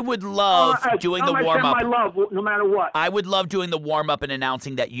I would love doing the warm up. I send my love, no matter what. I would love doing the warm up and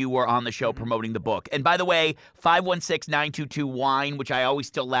announcing that you were on the show promoting the book. And by the way, 516-922-WINE, which I always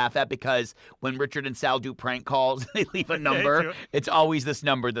still laugh at because when Richard and Sal do prank calls, they leave a number. It's always this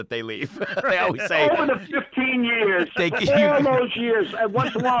number that they leave. They always say. Over the 15 years, all those years,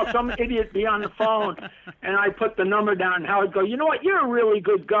 once in a while, some idiot be on the phone, and I put the number down, and Howard go, you know what, you're a really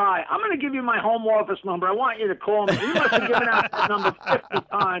good guy. I'm going to give you my home office number. I want you to call me. We must have given out that number 50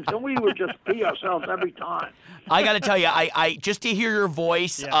 times, and we would just pee ourselves every time. I got to tell you, I just to hear your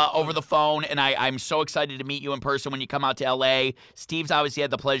voice over the phone, and I'm so excited to meet you in person when you come out to L.A. Steve's obviously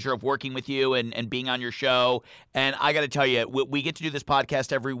had the pleasure of working with you and being on your show, and I got to tell you, we get to do this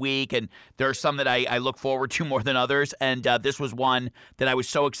podcast every week, and there are some that I look forward to more than others, and this was one that I was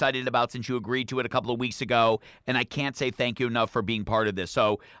so excited about since you agreed to it a couple of weeks ago, and I can't say thank you enough for being part of this.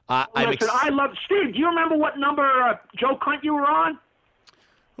 So Listen, I love Steve. Do you remember what number Joe Cunt you were on?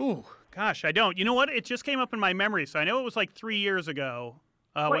 Ooh, gosh, I don't. You know what? It just came up in my memory, so I know it was like 3 years ago.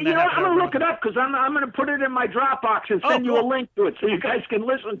 Well, when you that know, happened. I'm going to look it up because I'm going to put it in my Dropbox and send you a link to it so you guys can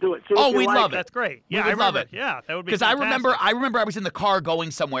listen to it. Oh, we'd love it. That's great. Yeah, We would love it. Yeah, that would be because fantastic. I remember I was in the car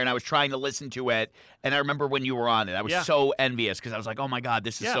going somewhere and I was trying to listen to it, and I remember when you were on it. I was so envious because I was like, oh my God,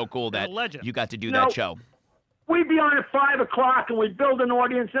 this is so cool that you got to do that show. We'd be on at 5 o'clock and we'd build an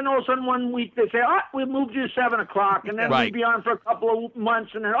audience, and all of a sudden one week they say, we moved you to 7 o'clock, and then we'd be on for a couple of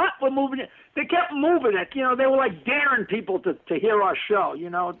months, and then, we're moving it. They kept moving it. You know, they were like daring people to hear our show, you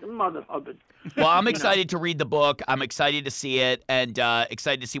know, motherfucker. Well, I'm excited to read the book. I'm excited to see it, and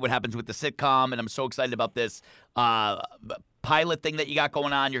excited to see what happens with the sitcom, and I'm so excited about this pilot thing that you got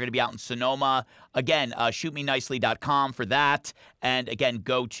going on. You're going to be out in Sonoma. Again, shootmenicely.com for that. And again,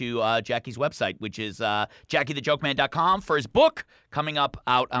 go to Jackie's website, which is JackieTheJokeman.com for his book coming up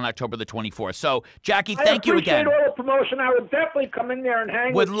out on October the 24th. So, Jackie, thank you again. I appreciate all the promotion. I would definitely come in there and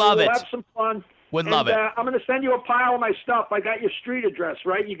hang with you. Would love it. We'll have some fun. Would love it. I'm going to send you a pile of my stuff. I got your street address,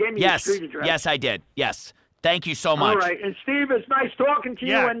 right? You gave me your street address. Yes, I did. Yes. Thank you so much. All right. And, Steve, it's nice talking to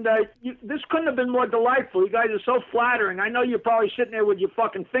you. And this couldn't have been more delightful. You guys are so flattering. I know you're probably sitting there with your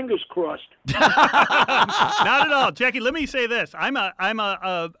fucking fingers crossed. Not at all. Jackie, let me say this. I'm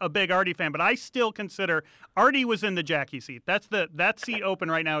a big Artie fan, but I still consider Artie was in the Jackie seat. That seat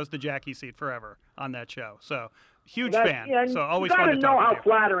open right now is the Jackie seat forever on that show. So huge fan. Yeah, so always you fun to know talk how to you.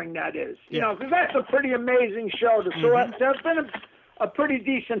 flattering that is. You know, because that's a pretty amazing show. So there's been a pretty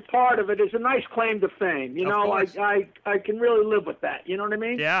decent part of it is a nice claim to fame. You know, I can really live with that. You know what I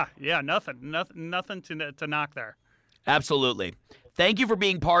mean? Yeah, nothing to knock there. Absolutely. Thank you for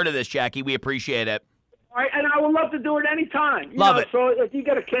being part of this, Jackie. We appreciate it. All right, and I would love to do it anytime. Love it. So if you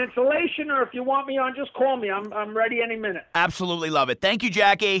get a cancellation or if you want me on, just call me. I'm ready any minute. Absolutely love it. Thank you,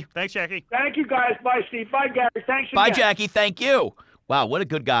 Jackie. Thanks, Jackie. Thank you, guys. Bye, Steve. Bye, Gary. Thanks again. Bye, Jackie. Thank you. Wow, what a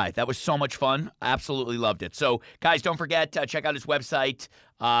good guy. That was so much fun. Absolutely loved it. So, guys, don't forget, check out his website,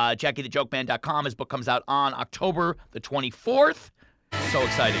 JackieTheJokeman.com. His book comes out on October the 24th. So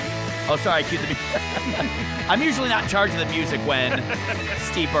exciting. Oh, sorry, I cued the music. I'm usually not in charge of the music when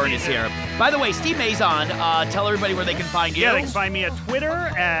Steve Byrne is here. By the way, Steve Mazan, tell everybody where they can find you. Yeah, they can find me at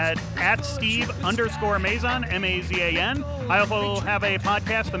Twitter at Steve_Mazan, M-A-Z-A-N. I also have a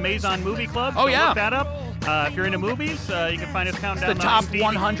podcast, The Mazan Movie Club. So look that up. If you're into movies, you can find us counting down the top IMDb,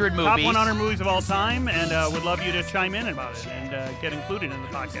 100 movies. Top 100 movies of all time, and would love you to chime in about it and get included in the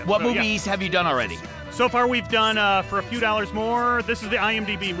podcast. What movies have you done already? So far, we've done, for a few dollars more, this is the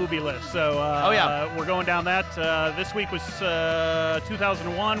IMDb movie list. So we're going down that. This week was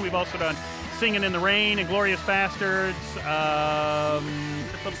 2001. We've also done Singing in the Rain, Inglourious Bastards,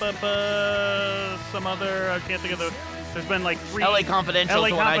 some other, I can't think of the, there's been like 3. LA Confidential. LA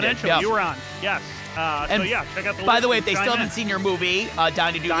Confidential, you were on, yes. And check out the by list. the way, if they still haven't seen your movie,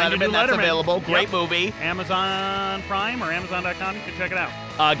 Dying to Do Letterman, that's available. Great movie. Amazon Prime or Amazon.com, you can check it out.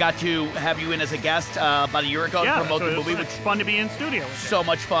 Got to have you in as a guest about a year ago to promote the movie. It's fun to be in studio with so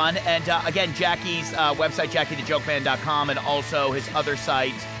much fun. And again, Jackie's website, JackieTheJokeman.com, and also his other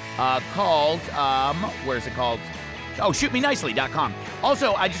site called, where's it called? Oh, ShootMeNicely.com.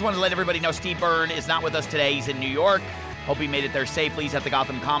 Also, I just want to let everybody know Steve Byrne is not with us today. He's in New York. Hope he made it there safely. He's at the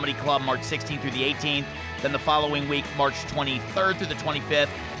Gotham Comedy Club March 16th through the 18th. Then the following week, March 23rd through the 25th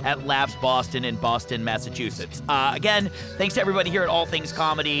at Laughs Boston in Boston, Massachusetts. Again, thanks to everybody here at All Things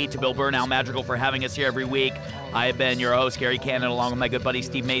Comedy, to Bill Byrne, Al Madrigal for having us here every week. I have been your host, Gary Cannon, along with my good buddy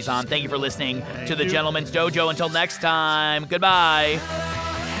Steve Mazan. Thank you for listening to the Gentleman's Dojo. Until next time, goodbye.